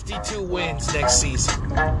Dallas 52 wins next season.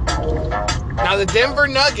 Now, the Denver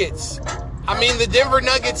Nuggets, I mean, the Denver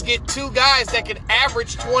Nuggets get 2 guys that could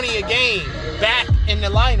average 20 a game back in the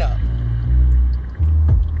lineup.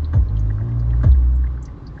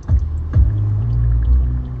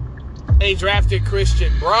 They drafted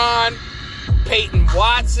Christian Braun, Peyton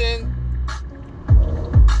Watson.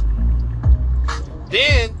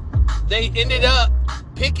 Then they ended up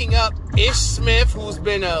picking up Ish Smith, who's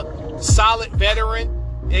been a solid veteran.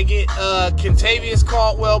 They get Kentavious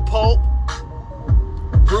Caldwell-Pope,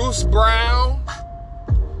 Bruce Brown,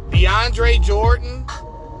 DeAndre Jordan.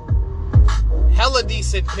 Hella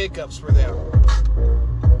decent pickups for them.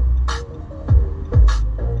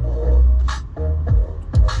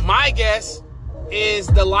 My guess is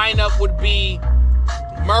the lineup would be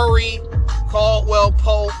Murray,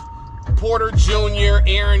 Caldwell-Pope, Porter Jr.,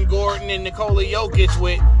 Aaron Gordon, and Nikola Jokic,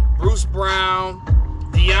 with Bruce Brown,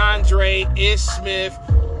 DeAndre, Ish Smith,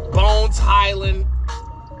 Bones Highland,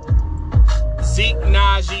 Zeke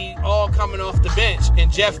Naji, all coming off the bench,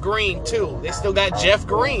 and Jeff Green too. They still got Jeff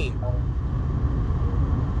Green,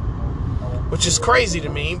 which is crazy to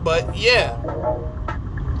me, but yeah.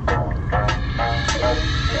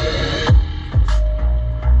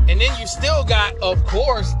 And then you still got, of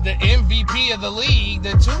course, the MVP of the league, the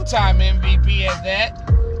 2-time MVP at that,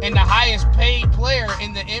 and the highest paid player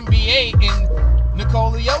in the NBA in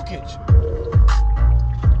Nikola Jokic.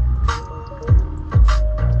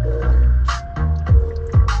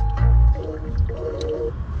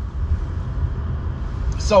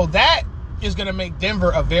 So that is going to make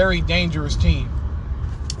Denver a very dangerous team.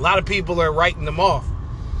 A lot of people are writing them off.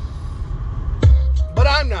 But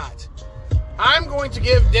I'm not. I'm going to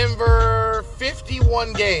give Denver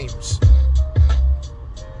 51 games.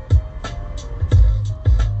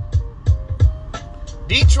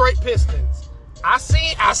 Detroit Pistons. I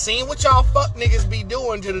seen what y'all fuck niggas be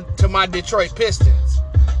doing to my Detroit Pistons.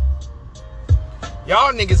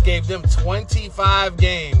 Y'all niggas gave them 25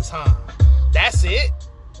 games, huh? That's it?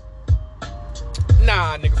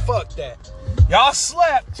 Nah, nigga, fuck that. Y'all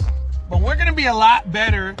slept, but we're gonna be a lot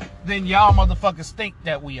better than y'all motherfuckers think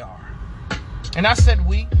that we are. And I said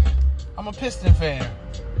we. I'm a Piston fan.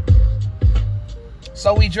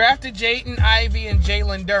 So we drafted Jaden Ivey and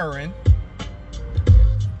Jalen Duren.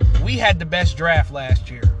 We had the best draft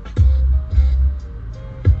last year.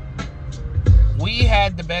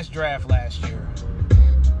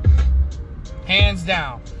 Hands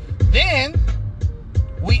down. Then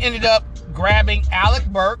we ended up grabbing Alec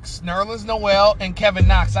Burks, Nerlens Noel, and Kevin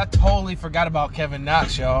Knox. I totally forgot about Kevin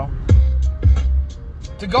Knox, y'all.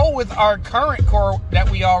 To go with our current core that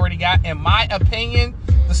we already got, in my opinion,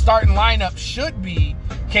 the starting lineup should be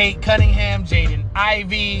Cade Cunningham, Jaden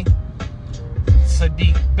Ivey,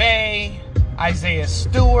 Sadiq Bey, Isaiah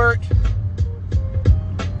Stewart,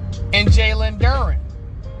 and Jalen Duren.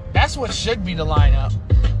 That's what should be the lineup,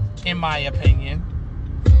 in my opinion.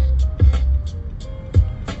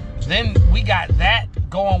 Then we got that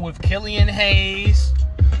going with Killian Hayes,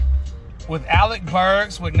 with Alec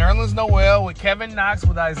Burks, with Nerlens Noel, with Kevin Knox,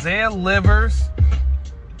 with Isaiah Livers.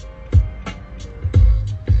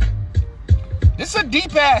 This is a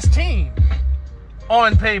deep-ass team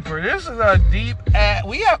on paper. This is a deep-ass...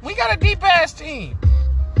 We got a deep-ass team.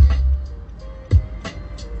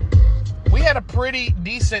 We had a pretty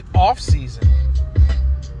decent offseason.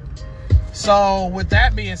 So, with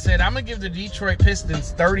that being said, I'm going to give the Detroit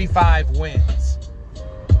Pistons 35 wins.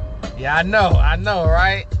 Yeah, I know,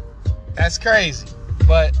 right? That's crazy.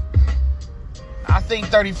 But I think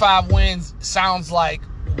 35 wins sounds like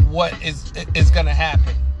what is going to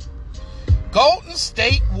happen. Golden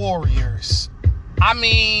State Warriors. I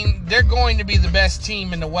mean, they're going to be the best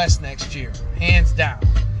team in the West next year. Hands down.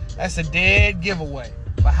 That's a dead giveaway.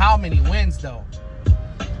 But how many wins, though?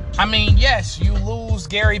 I mean, yes, you lose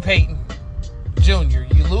Gary Payton Jr.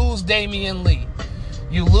 You lose Damian Lee.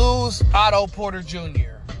 You lose Otto Porter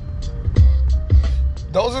Jr.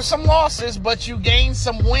 Those are some losses, but you gain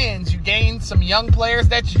some wins. You gain some young players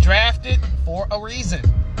that you drafted for a reason,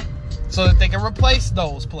 so that they can replace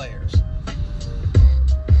those players.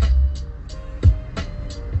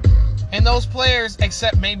 And those players,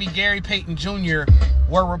 except maybe Gary Payton Jr.,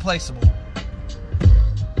 were replaceable.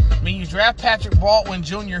 I mean, you draft Patrick Baldwin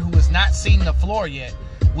Jr., who has not seen the floor yet.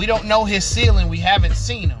 We don't know his ceiling. We haven't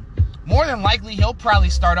seen him. More than likely, he'll probably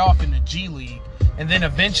start off in the G League and then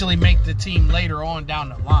eventually make the team later on down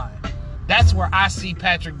the line. That's where I see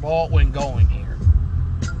Patrick Baldwin going here.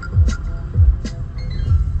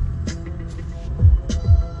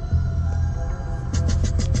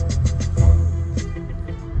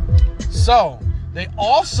 So, they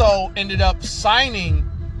also ended up signing,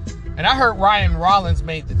 and I heard Ryan Rollins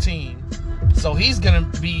made the team, so he's going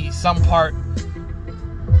to be some part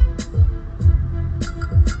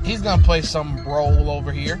He's going to play some role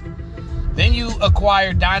over here. Then you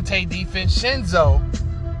acquire Dante DiVincenzo,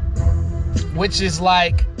 which is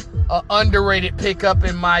like an underrated pickup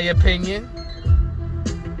in my opinion.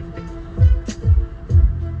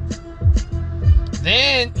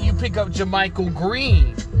 Then you pick up JaMychal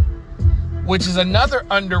Green, which is another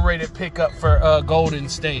underrated pickup for Golden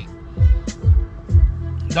State.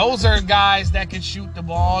 Those are guys that can shoot the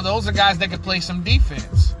ball. Those are guys that can play some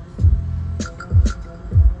defense.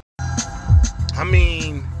 I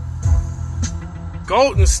mean,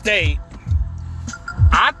 Golden State,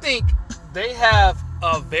 I think they have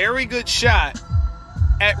a very good shot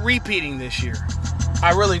at repeating this year.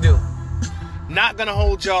 I really do. Not going to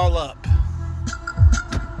hold y'all up.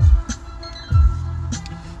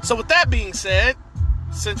 So with that being said,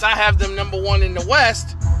 since I have them number one in the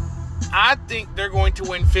West, I think they're going to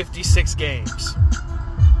win 56 games.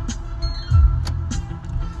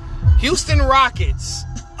 Houston Rockets.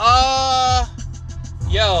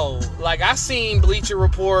 Like I seen Bleacher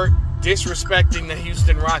Report disrespecting the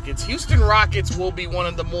Houston Rockets. Houston Rockets will be one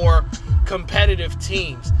of the more competitive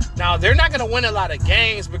teams. Now, they're not going to win a lot of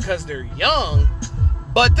games because they're young,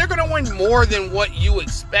 but they're going to win more than what you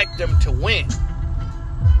expect them to win.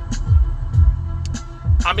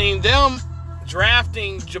 I mean, them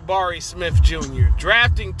drafting Jabari Smith Jr.,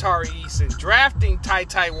 drafting Tari Eason, drafting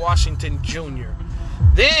Ty Washington Jr.,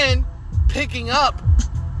 then picking up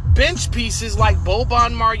bench pieces like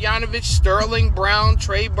Boban Marjanovic, Sterling Brown,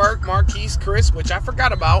 Trey Burke, Marquise Chris, which I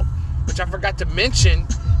forgot to mention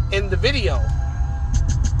in the video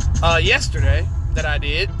yesterday that I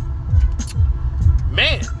did.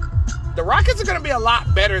 Man, the Rockets are going to be a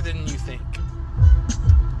lot better than you think.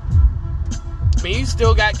 I mean, you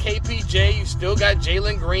still got KPJ, you still got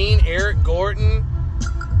Jalen Green, Eric Gordon.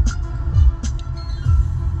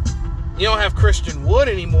 You don't have Christian Wood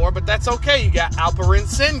anymore, but that's okay. You got Alperen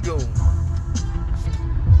Sengun.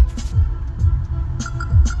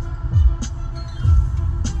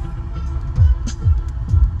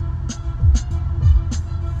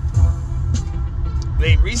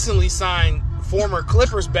 They recently signed former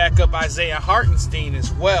Clippers backup Isaiah Hartenstein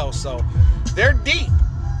as well, so they're deep.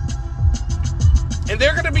 And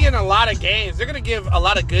they're going to be in a lot of games. They're going to give a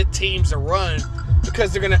lot of good teams a run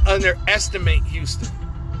because they're going to underestimate Houston.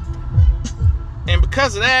 And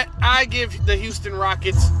because of that, I give the Houston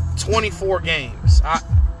Rockets 24 games.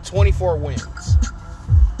 24 wins.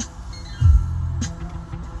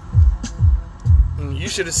 And you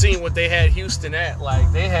should have seen what they had Houston at.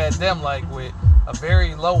 Like, they had them, like, with a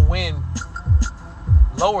very low win.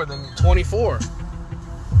 Lower than 24.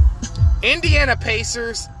 Indiana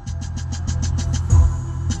Pacers.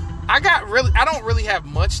 I don't really have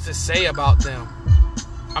much to say about them.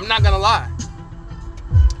 I'm not going to lie.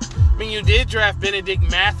 I mean, you did draft Benedict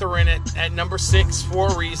Mathurin at number 6 for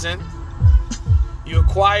a reason. You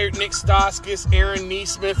acquired Nick Stauskas, Aaron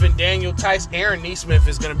Nesmith, and Daniel Tice. Aaron Nesmith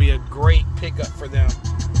is going to be a great pickup for them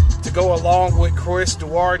to go along with Chris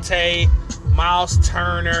Duarte, Miles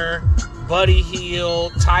Turner, Buddy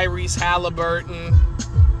Hield, Tyrese Halliburton.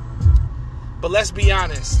 But let's be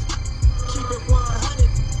honest. Keep it 100.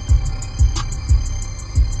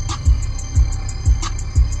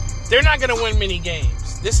 They're not going to win many games.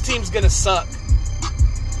 This team's going to suck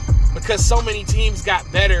because so many teams got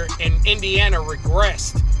better and Indiana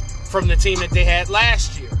regressed from the team that they had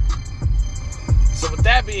last year. So with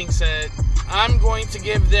that being said, I'm going to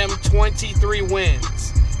give them 23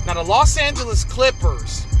 wins. Now, the Los Angeles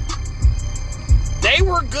Clippers, they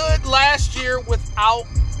were good last year without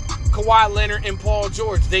Kawhi Leonard and Paul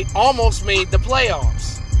George. They almost made the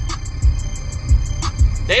playoffs.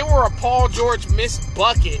 They were a Paul George missed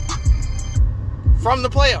bucket from the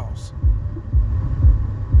playoffs.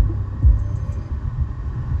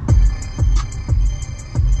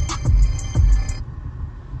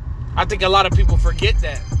 I think a lot of people forget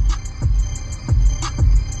that.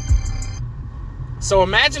 So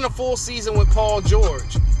imagine a full season with Paul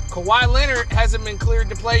George. Kawhi Leonard hasn't been cleared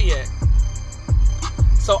to play yet.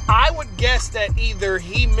 So I would guess that either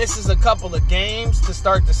he misses a couple of games to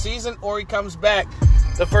start the season or he comes back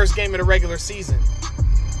the first game of the regular season.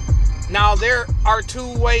 Now, there are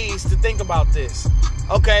two ways to think about this.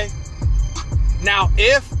 Okay. Now,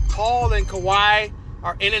 if Paul and Kawhi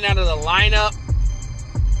are in and out of the lineup,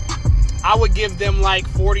 I would give them like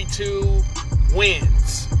 42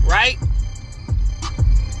 wins, right?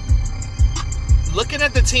 Looking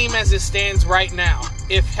at the team as it stands right now,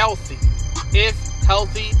 if healthy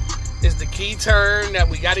is the key term that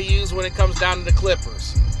we got to use when it comes down to the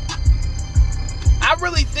Clippers. I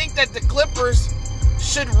really think that the Clippers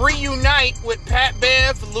should reunite with Pat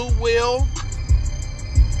Bev, Lou Will,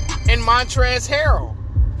 and Montrezl Harrell.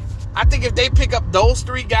 I think if they pick up those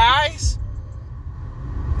 3 guys,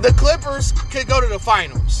 the Clippers could go to the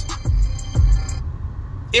finals.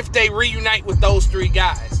 If they reunite with those 3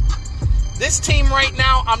 guys. This team right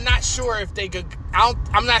now, I'm not sure if they could go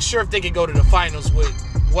to the finals with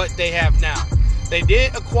what they have now. They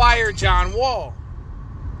did acquire John Wall.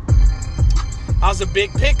 That was a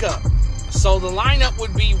big pickup. So the lineup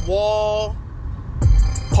would be Wall,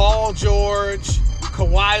 Paul George,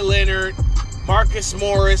 Kawhi Leonard, Marcus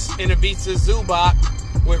Morris, and Ivica Zubac,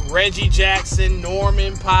 with Reggie Jackson,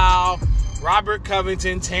 Norman Powell, Robert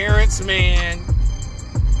Covington, Terrence Mann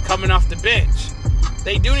coming off the bench.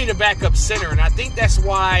 They do need a backup center, and I think that's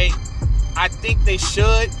why I think they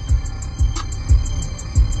should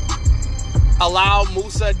allow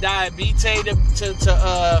Musa Diabate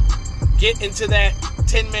to get into that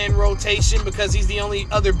 10-man rotation, because he's the only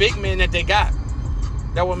other big man that they got.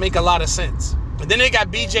 That would make a lot of sense. And then they got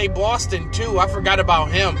B.J. Boston, too. I forgot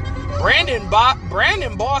about him. Brandon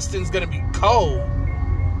Boston's going to be cold.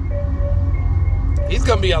 He's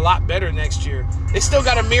going to be a lot better next year. They still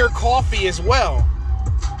got Amir Coffey as well.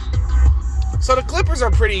 So the Clippers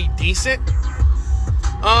are pretty decent.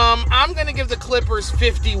 I'm going to give the Clippers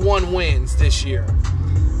 51 wins this year.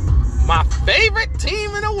 My favorite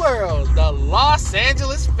team in the world, the Los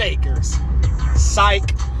Angeles Lakers.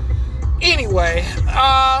 Psych. Anyway,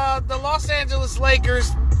 the Los Angeles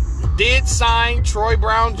Lakers did sign Troy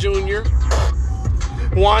Brown Jr.,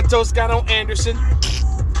 Juan Toscano Anderson,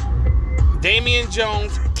 Damian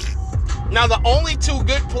Jones. Now, the only 2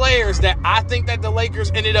 good players that I think that the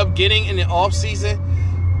Lakers ended up getting in the offseason,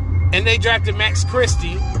 and they drafted Max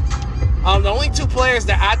Christie. The only 2 players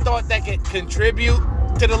that I thought that could contribute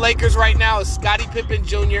to the Lakers right now is Scottie Pippen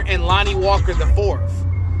Jr. and Lonnie Walker IV.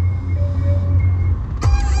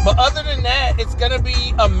 But other than that, it's going to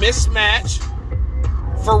be a mismatch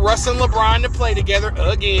for Russ and LeBron to play together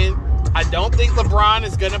again. I don't think LeBron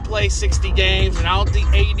is going to play 60 games, and I don't think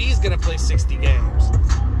AD is going to play 60 games.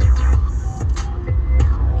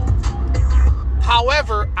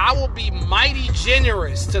 However, I will be mighty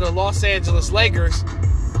generous to the Los Angeles Lakers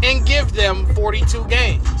and give them 42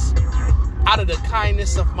 games out of the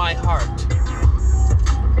kindness of my heart.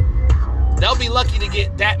 They'll be lucky to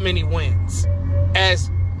get that many wins. As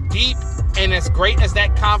deep and as great as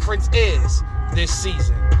that conference is this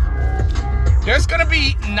season, there's going to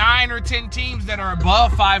be 9 or 10 teams that are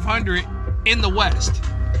above 500 in the West.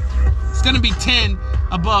 It's going to be 10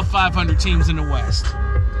 above 500 teams in the West.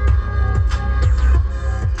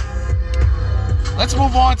 Let's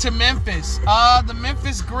move on to Memphis. The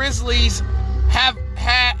Memphis Grizzlies have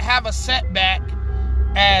a setback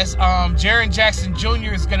as Jaren Jackson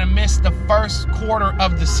Jr. is going to miss the first quarter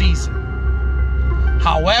of the season.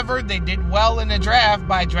 However, they did well in the draft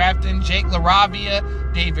by drafting Jake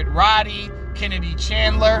LaRavia, David Roddy, Kennedy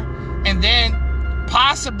Chandler, and then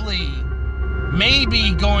possibly,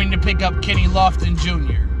 maybe going to pick up Kenny Lofton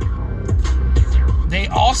Jr. They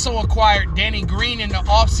also acquired Danny Green in the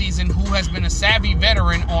offseason, who has been a savvy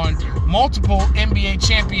veteran on multiple NBA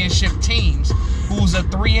championship teams, who's a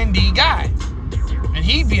 3-and-D guy. And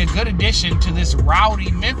he'd be a good addition to this rowdy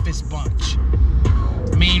Memphis bunch.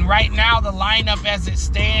 I mean, right now, the lineup as it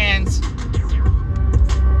stands,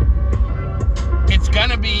 it's going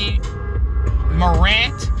to be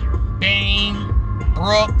Morant, Bane,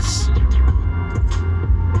 Brooks,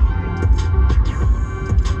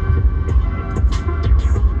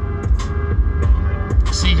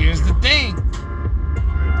 see, here's the thing.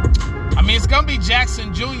 I mean, it's going to be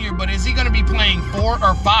Jackson Jr., but is he going to be playing 4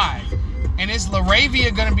 or 5? And is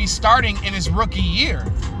LaRavia going to be starting in his rookie year?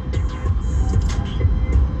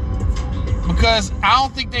 Because I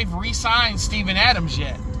don't think they've re-signed Steven Adams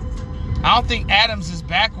yet. I don't think Adams is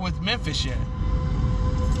back with Memphis yet.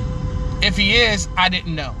 If he is, I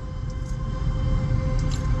didn't know.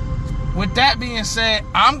 With that being said,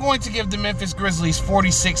 I'm going to give the Memphis Grizzlies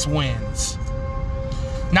 46 wins.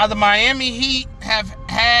 Now, the Miami Heat have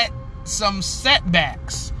had some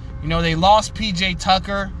setbacks. You know, they lost P.J.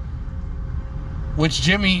 Tucker, which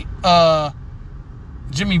Jimmy Butler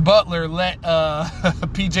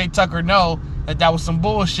let P.J. Tucker know that was some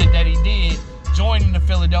bullshit that he did, joining the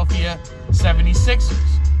Philadelphia 76ers.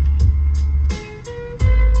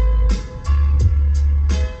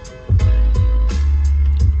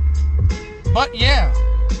 But yeah,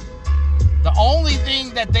 the only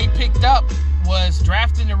thing that they picked up was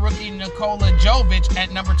drafting the rookie Nikola Jovic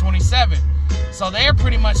at number 27. So they're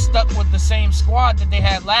pretty much stuck with the same squad that they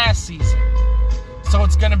had last season. So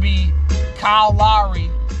it's going to be Kyle Lowry.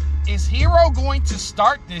 Is Hero going to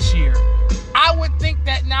start this year? I would think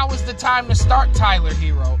that now is the time to start Tyler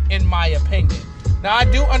Hero, in my opinion. Now, I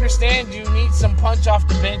do understand you need some punch off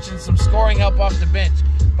the bench and some scoring help off the bench,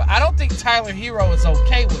 but I don't think Tyler Hero is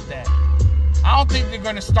okay with that. I don't think they're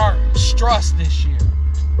going to start Struss this year.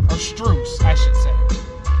 Or Strus, I should say.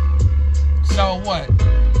 So what?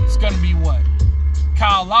 It's going to be what?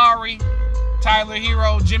 Kyle Lowry, Tyler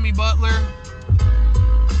Hero, Jimmy Butler,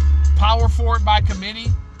 power forward by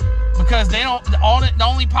committee, because they don't. The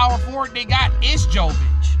only power forward they got is Jovic.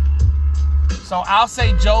 So I'll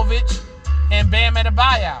say Jovic and Bam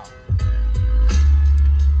Adebayo.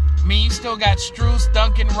 I mean, you still got Strus,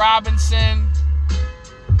 Duncan Robinson,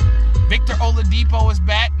 Victor Oladipo is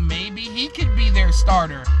back. Maybe he could be their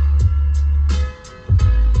starter,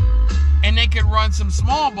 and they could run some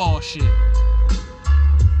small ball shit.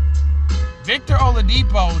 Victor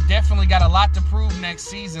Oladipo definitely got a lot to prove next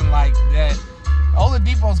season. Like that,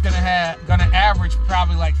 Oladipo's gonna average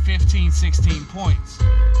probably like 15, 16 points.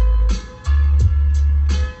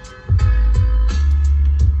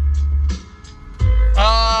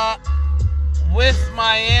 With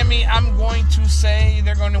Miami, I'm going to say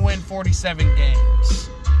they're going to win 47 games.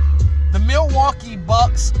 The Milwaukee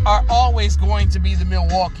Bucks are always going to be the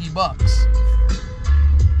Milwaukee Bucks.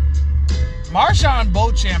 MarJon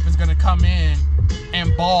Beauchamp is going to come in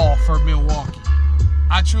and ball for Milwaukee.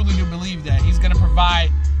 I truly do believe that. He's going to provide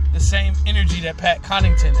the same energy that Pat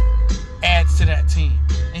Connaughton adds to that team.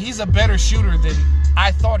 And he's a better shooter than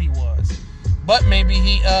I thought he was. But maybe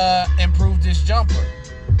he improved his jumper.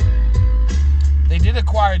 They did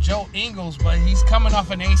acquire Joe Ingles, but he's coming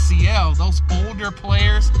off an ACL. Those older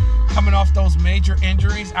players coming off those major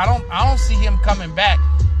injuries, I don't see him coming back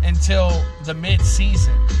until the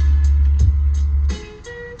mid-season.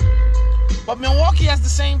 But Milwaukee has the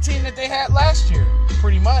same team that they had last year,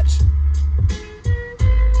 pretty much.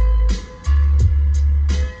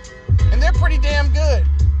 And they're pretty damn good,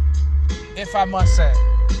 if I must say.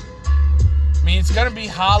 I mean, it's going to be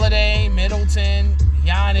Holiday, Middleton,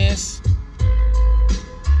 Giannis.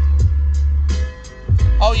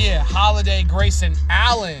 Oh, yeah, Holiday, Grayson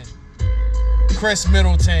Allen, Chris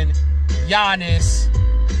Middleton, Giannis.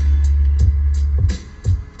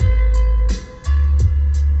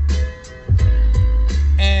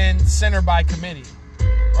 And center by committee,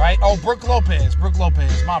 right? Oh, Brook Lopez,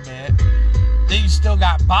 my bad. Then you still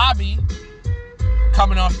got Bobby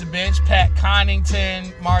coming off the bench, Pat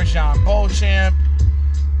Connaughton, MarJon Beauchamp,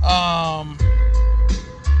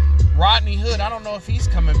 Rodney Hood. I don't know if he's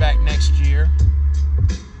coming back next year.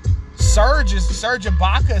 Serge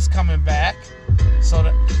Ibaka is coming back. So,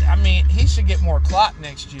 he should get more clock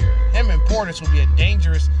next year. Him and Portis will be a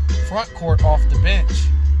dangerous front court off the bench.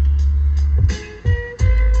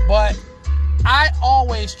 But I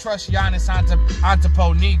always trust Giannis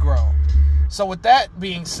Antetokounmpo. So with that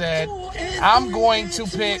being said, I'm going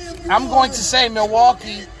to say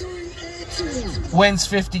Milwaukee wins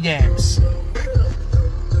 50 games.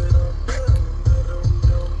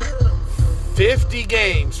 50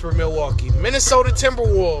 games for Milwaukee. Minnesota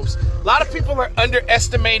Timberwolves. A lot of people are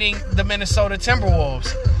underestimating the Minnesota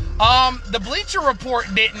Timberwolves. The Bleacher Report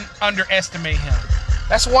didn't underestimate him.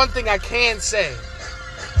 That's one thing I can say.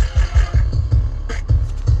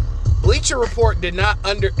 Bleacher Report did not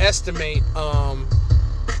underestimate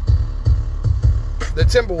the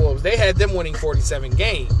Timberwolves. They had them winning 47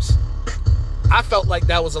 games. I felt like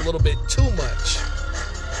that was a little bit too much.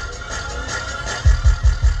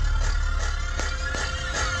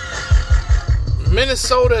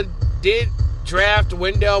 Minnesota did draft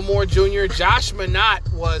Wendell Moore Jr. Josh Minott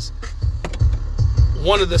was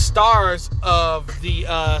one of the stars of the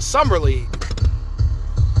Summer League.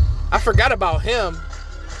 I forgot about him.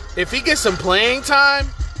 If he gets some playing time,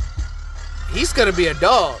 he's going to be a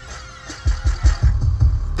dog.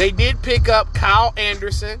 They did pick up Kyle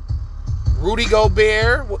Anderson, Rudy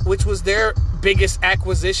Gobert, which was their biggest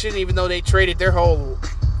acquisition, even though they traded their whole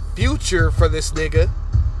future for this nigga.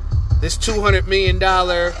 This $200 million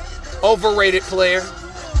overrated player.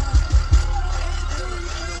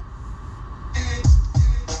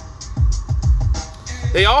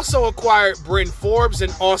 They also acquired Bryn Forbes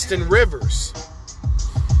and Austin Rivers.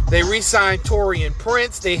 They re-signed Taurean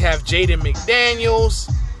Prince. They have Jaden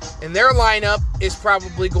McDaniels. And their lineup is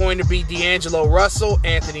probably going to be D'Angelo Russell,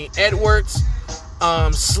 Anthony Edwards,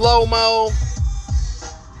 Slow-Mo.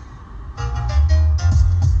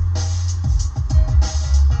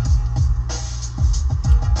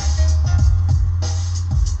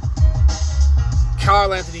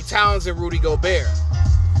 Karl Anthony Towns and Rudy Gobert.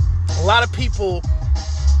 A lot of people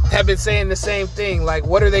have been saying the same thing. Like,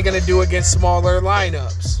 what are they going to do against smaller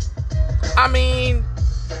lineups? I mean,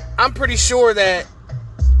 I'm pretty sure that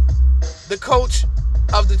the coach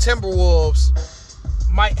of the Timberwolves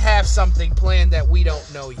might have something planned that we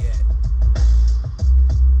don't know yet.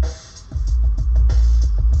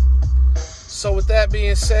 So with that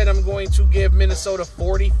being said, I'm going to give Minnesota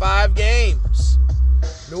 45 games.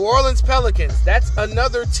 New Orleans Pelicans, that's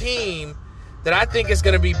another team that I think is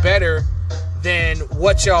going to be better than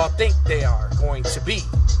what y'all think they are going to be.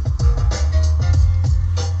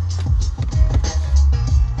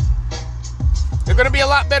 They're going to be a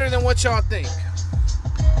lot better than what y'all think.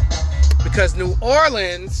 Because New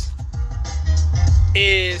Orleans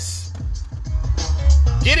is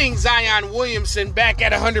getting Zion Williamson back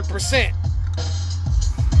at 100%.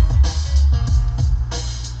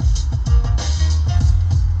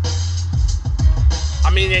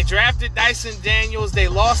 I mean, they drafted Dyson Daniels. They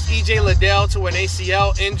lost EJ Liddell to an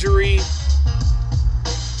ACL injury.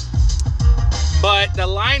 But the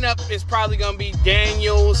lineup is probably going to be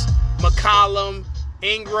Daniels, McCollum,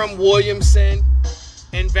 Ingram, Williamson,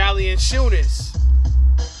 and Valanciunas.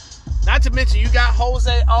 Not to mention, you got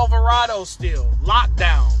Jose Alvarado still.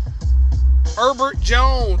 Lockdown. Herb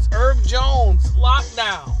Jones,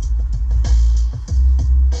 lockdown.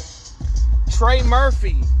 Trey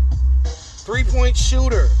Murphy, three-point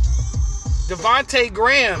shooter. Devontae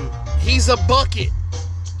Graham, he's a bucket.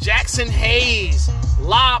 Jackson Hayes,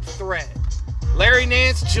 lob threat. Larry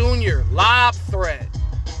Nance Jr., lob threat.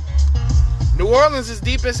 New Orleans is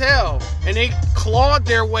deep as hell, and they clawed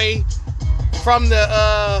their way from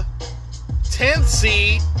the 10th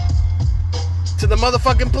seed to the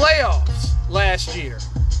motherfucking playoffs last year.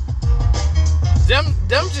 Them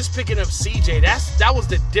just picking up CJ, that was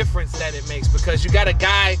the difference that it makes, because you got a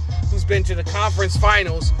guy who's been to the conference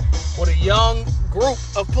finals with a young group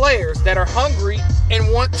of players that are hungry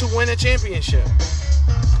and want to win a championship.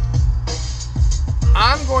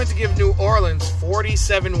 I'm going to give New Orleans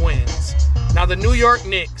 47 wins. Now the New York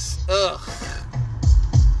Knicks,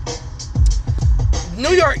 New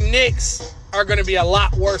York Knicks are going to be a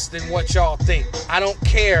lot worse than what y'all think. I don't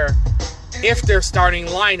care if their starting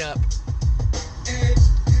lineup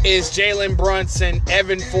is Jalen Brunson,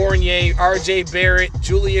 Evan Fournier, RJ Barrett,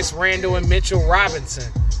 Julius Randle, and Mitchell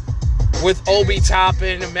Robinson, with Obi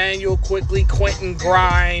Toppin, Emmanuel Quickley, Quentin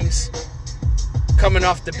Grimes coming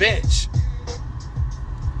off the bench.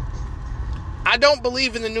 I don't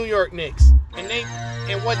believe in the New York Knicks.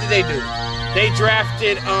 And what did they do? They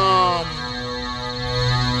drafted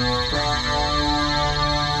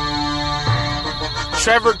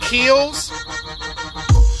Trevor Keels.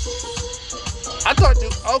 I thought,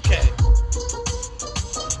 okay.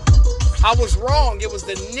 I was wrong. It was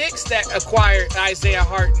the Knicks that acquired Isaiah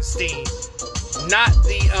Hartenstein, not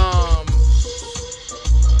the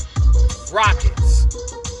Rockets.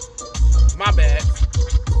 My bad.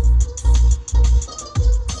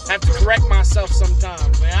 I have to correct myself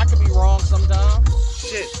sometimes, man. I could be wrong sometimes.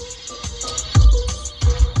 Shit.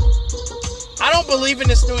 I don't believe in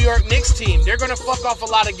this New York Knicks team. They're going to fuck off a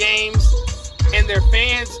lot of games, and their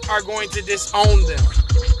fans are going to disown them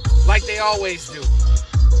like they always do.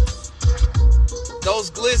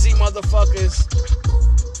 Those glizzy motherfuckers,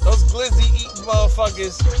 those glizzy-eating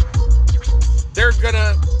motherfuckers, they're going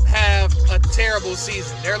to have a terrible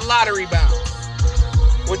season. They're lottery bound.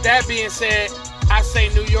 With that being said, I say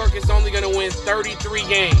New York is only going to win 33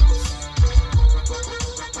 games.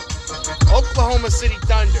 Oklahoma City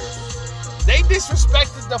Thunder. They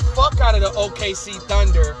disrespected the fuck out of the OKC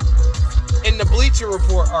Thunder in the Bleacher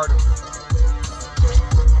Report article.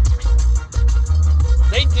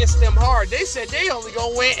 They dissed them hard. They said they only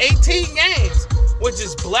going to win 18 games, which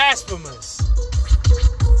is blasphemous.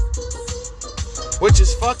 Which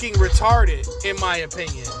is fucking retarded, in my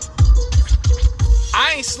opinion.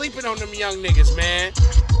 I ain't sleeping on them young niggas, man.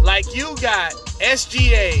 Like, you got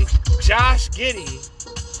SGA, Josh Giddey,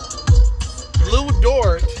 Lou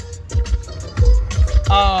Dort,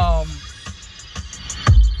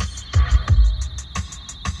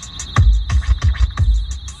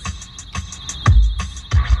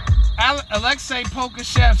 Alexei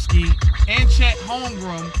Pokusevski, and Chet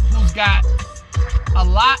Holmgren, who's got a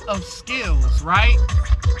lot of skills, right?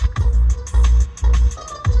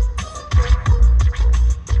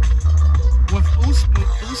 With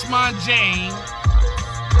Ousmane Dieng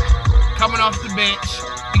coming off the bench.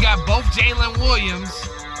 You got both Jalen Williams.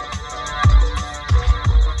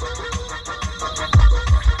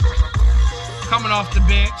 Coming off the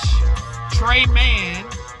bench. Trey Mann.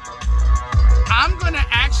 I'm going to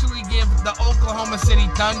actually give the Oklahoma City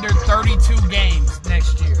Thunder 32 games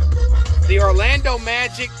next year. The Orlando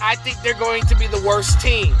Magic, I think they're going to be the worst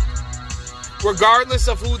team. Regardless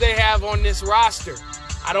of who they have on this roster.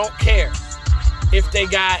 I don't care. If they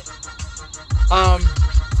got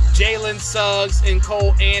Jalen Suggs and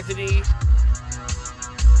Cole Anthony,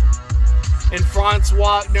 and Franz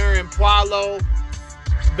Wagner and Paolo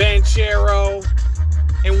Banchero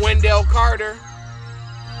and Wendell Carter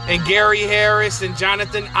and Gary Harris and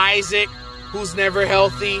Jonathan Isaac, who's never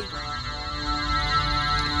healthy.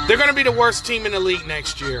 They're going to be the worst team in the league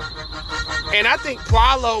next year. And I think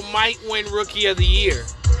Paolo might win Rookie of the Year.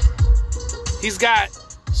 He's got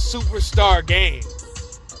superstar game.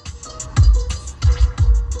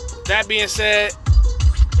 That being said,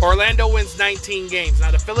 Orlando wins 19 games.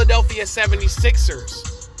 Now, the Philadelphia 76ers,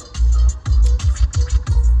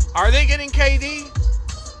 are they getting KD?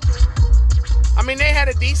 I mean, they had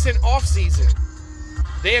a decent offseason.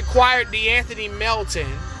 They acquired DeAnthony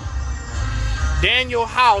Melton, Daniel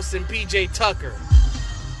House, and P.J. Tucker.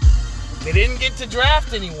 They didn't get to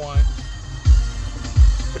draft anyone,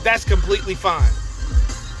 but that's completely fine.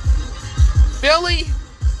 Philly,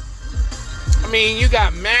 I mean, you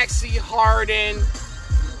got Maxey, Harden,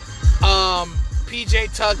 P.J.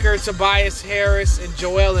 Tucker, Tobias Harris, and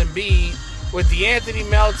Joel Embiid, with DeAnthony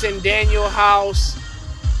Melton, Daniel House,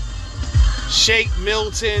 Shake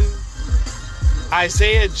Milton,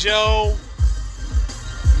 Isaiah Joe,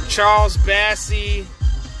 Charles Bassey,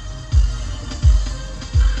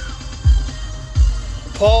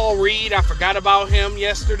 Paul Reed. I forgot about him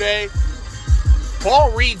yesterday.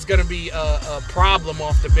 Paul Reed's going to be a problem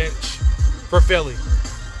off the bench for Philly.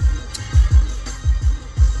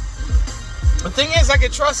 The thing is, I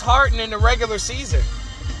can trust Harden in the regular season,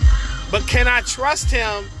 but can I trust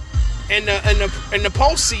him in the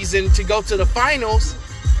postseason to go to the finals?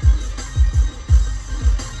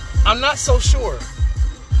 I'm not so sure.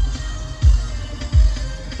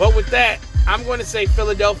 But with that, I'm going to say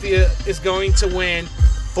Philadelphia is going to win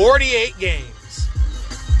 48 games.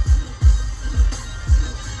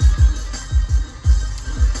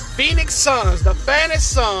 Phoenix Suns, the Phoenix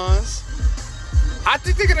Suns, I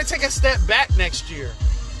think they're going to take a step back next year.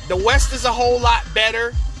 The West is a whole lot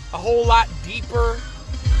better, a whole lot deeper.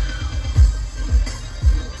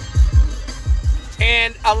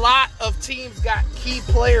 And a lot of teams got key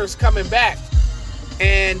players coming back.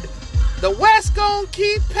 And the West gonna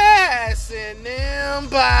keep passing them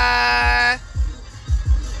by.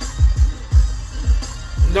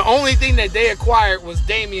 The only thing that they acquired was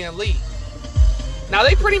Damian Lee. Now,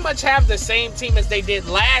 they pretty much have the same team as they did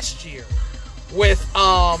last year with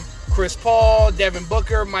Chris Paul, Devin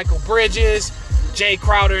Booker, Michael Bridges, Jay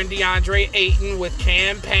Crowder, and DeAndre Ayton, with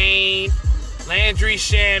Cam Payne, Landry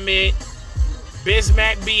Shamet,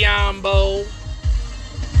 Bismack Biyombo,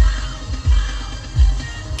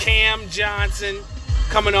 Cam Johnson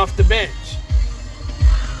coming off the bench.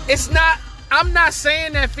 I'm not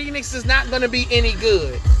saying that Phoenix is not going to be any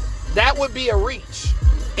good. That would be a reach,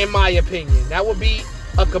 in my opinion. That would be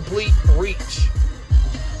a complete reach.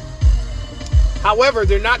 However,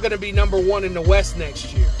 they're not going to be number one in the West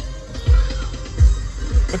next year.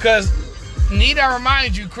 Because, need I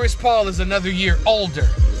remind you, Chris Paul is another year older.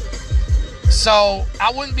 So,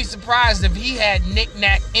 I wouldn't be surprised if he had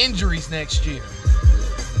knick-knack injuries next year.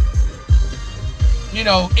 You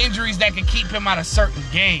know, injuries that could keep him out of certain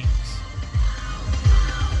games.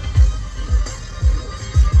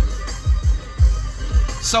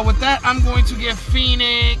 So, with that, I'm going to give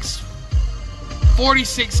Phoenix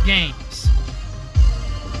 46 games.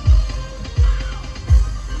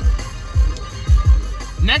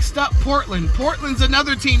 Next up, Portland. Portland's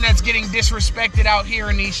another team that's getting disrespected out here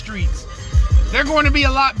in these streets. They're going to be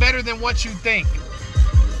a lot better than what you think.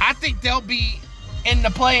 I think they'll be in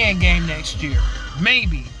the play-in game next year.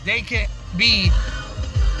 Maybe. They could be.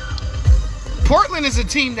 Portland is a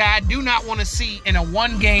team that I do not want to see in a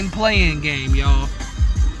one-game play-in game, y'all.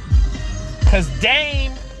 Because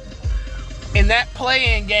Dame, in that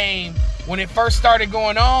play-in game, when it first started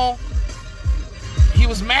going on, he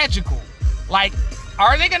was magical. Like,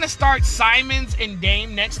 are they going to start Simons and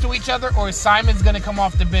Dame next to each other, or is Simons going to come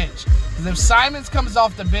off the bench? Because if Simons comes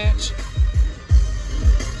off the bench,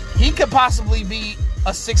 he could possibly be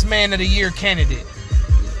a Sixth Man of the Year candidate.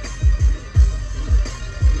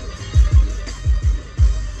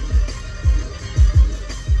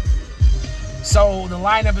 So the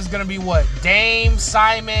lineup is going to be what? Dame,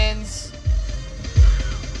 Simons,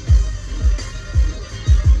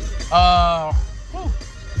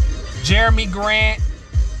 Jeremy Grant,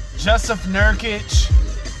 Jusuf Nurkic,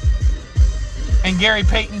 and Gary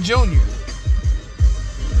Payton Jr.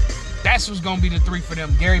 That's who's going to be the three for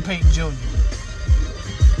them, Gary Payton Jr.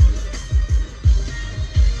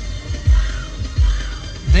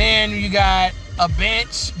 Then you got a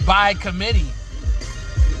bench by committee.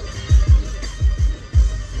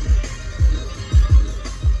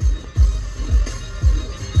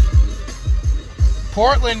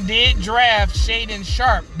 Portland did draft Shaden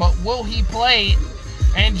Sharp, but will he play?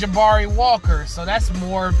 And Jabari Walker. So that's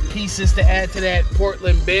more pieces to add to that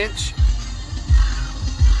Portland bench.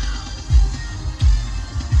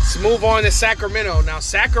 Let's move on to Sacramento. Now,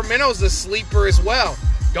 Sacramento's a sleeper as well.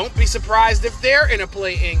 Don't be surprised if they're in a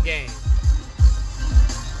play-in game.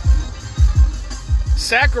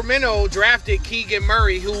 Sacramento drafted Keegan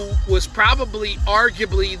Murray, who was probably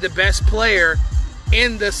arguably the best player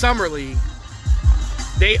in the Summer League.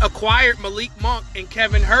 They acquired Malik Monk and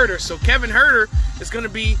Kevin Huerter. So Kevin Huerter is going to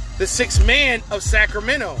be the sixth man of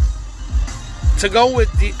Sacramento to go with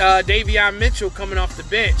Davion Mitchell coming off the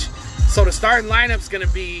bench. So the starting lineup is going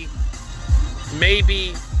to be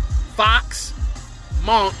maybe Fox,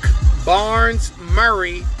 Monk, Barnes,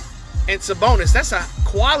 Murray, and Sabonis. That's a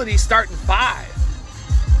quality starting five.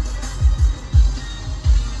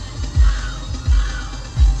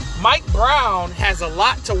 Mike Brown has a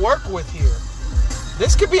lot to work with here.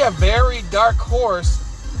 This could be a very dark horse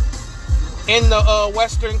in the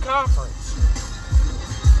Western Conference.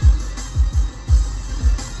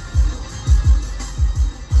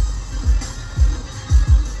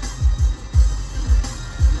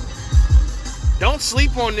 Don't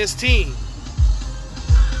sleep on this team.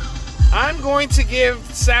 I'm going to give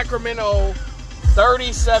Sacramento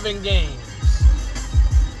 37 games.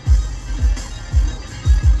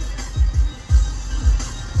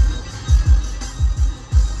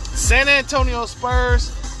 San Antonio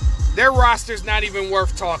Spurs, their roster's not even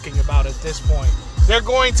worth talking about at this point. They're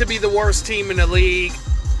going to be the worst team in the league.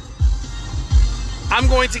 I'm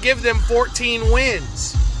going to give them 14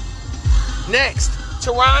 wins. Next,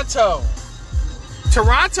 Toronto.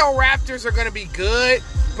 Toronto Raptors are going to be good,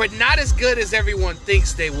 but not as good as everyone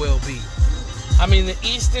thinks they will be. I mean, the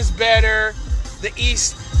East is better. The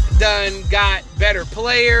East done got better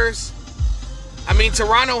players. I mean,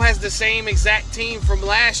 Toronto has the same exact team from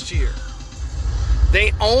last year.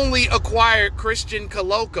 They only acquired Christian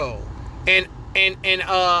Koloko and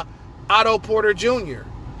Otto Porter Jr.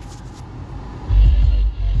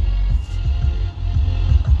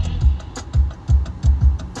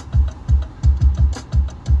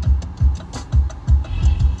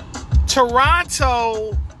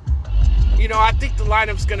 Toronto, you know, I think the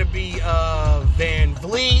lineup's going to be Van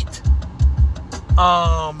Vliet,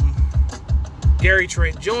 Gary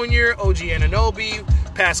Trent Jr., OG Anunoby,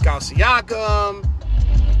 Pascal Siakam,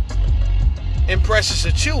 and Precious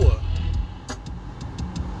Achiuwa.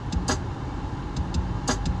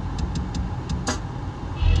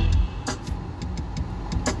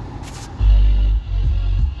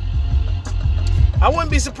 I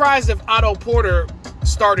wouldn't be surprised if Otto Porter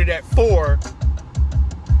started at 4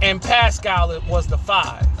 and Pascal was the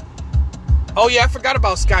 5. Oh yeah, I forgot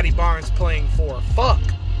about Scotty Barnes playing 4. Fuck.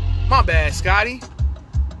 My bad, Scotty.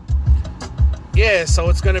 Yeah, so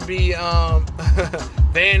it's going to be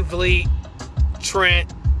Van Vliet,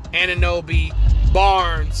 Trent, Anunoby,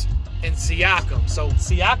 Barnes, and Siakam. So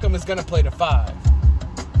Siakam is going to play the 5.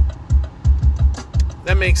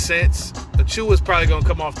 That makes sense. Achiuwa's probably going to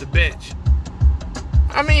come off the bench.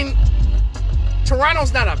 I mean,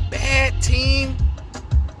 Toronto's not a bad team,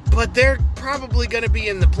 but they're probably going to be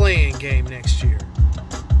in the play-in game next year.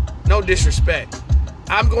 No disrespect.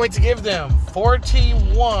 I'm going to give them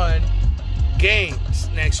 41 games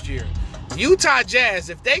next year. Utah Jazz,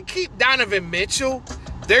 if they keep Donovan Mitchell,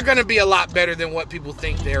 they're going to be a lot better than what people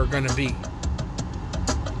think they're going to be.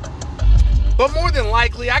 But more than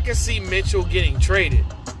likely, I can see Mitchell getting traded.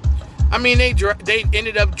 I mean, they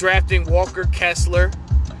ended up drafting Walker Kessler,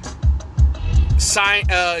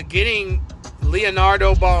 getting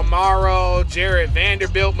Leonardo Balmaro, Jared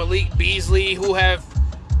Vanderbilt, Malik Beasley, who have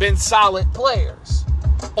been solid players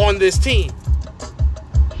on this team.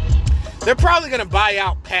 They're probably going to buy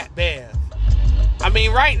out Pat Bev. I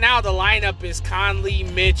mean, right now the lineup is Conley,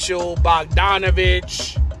 Mitchell,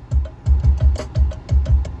 Bogdanovich,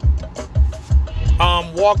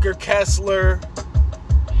 Walker Kessler,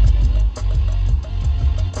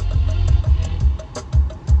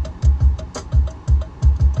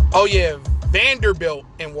 oh yeah, Vanderbilt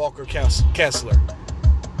and Walker Kessler.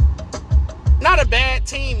 Not a bad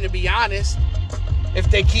team, to be honest.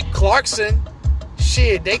 If they keep Clarkson,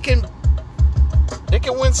 shit, they can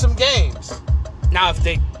win some games. Now, if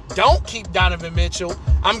they don't keep Donovan Mitchell,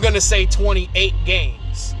 I'm going to say 28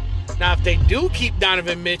 games. Now, if they do keep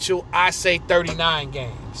Donovan Mitchell, I say 39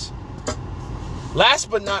 games. Last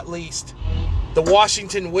but not least, the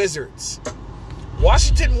Washington Wizards.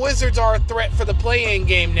 Washington Wizards are a threat for the play-in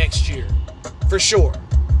game next year, for sure.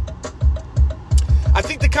 I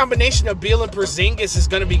think the combination of Beal and Porzingis is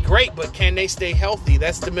going to be great, but can they stay healthy?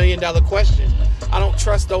 That's the million-dollar question. I don't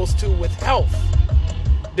trust those two with health.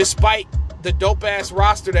 despite the dope-ass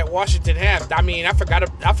roster that Washington has. I mean, I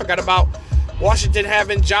forgot about Washington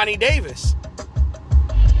having Johnny Davis.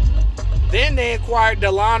 Then they acquired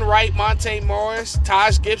DeLon Wright, Monte Morris,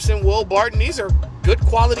 Taj Gibson, Will Barton. These are good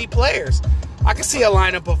quality players. I can see a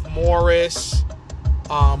lineup of Morris,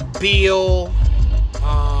 Beal,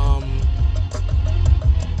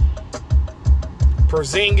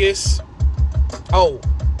 Porzingis. Oh,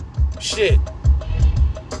 shit.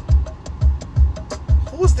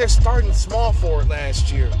 Who was their starting small forward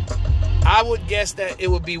last year? I would guess that it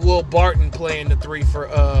would be Will Barton playing the 3 for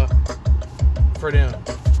them.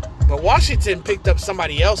 But Washington picked up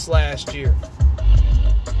somebody else last year.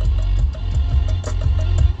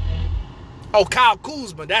 Oh, Kyle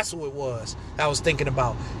Kuzma, that's who it was I was thinking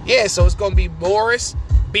about. Yeah, so it's going to be Morris,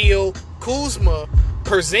 Beal, Kuzma,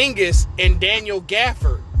 Porzingis, and Daniel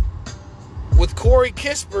Gafford. With Corey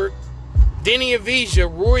Kispert, Denny Avija,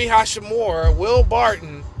 Rui Hachimura, Will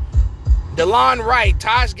Barton, DeLon Wright,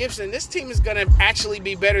 Taj Gibson. This team is going to actually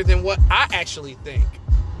be better than what I actually think.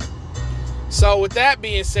 So with that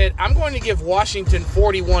being said, I'm going to give Washington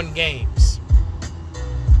 41 games.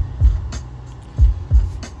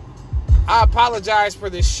 I apologize for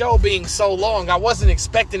this show being so long. I wasn't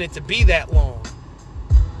expecting it to be that long.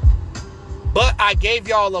 But I gave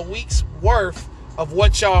y'all a week's worth of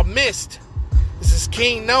what y'all missed. This is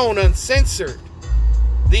King Known Uncensored.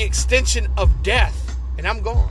 The extension of death. And I'm gone.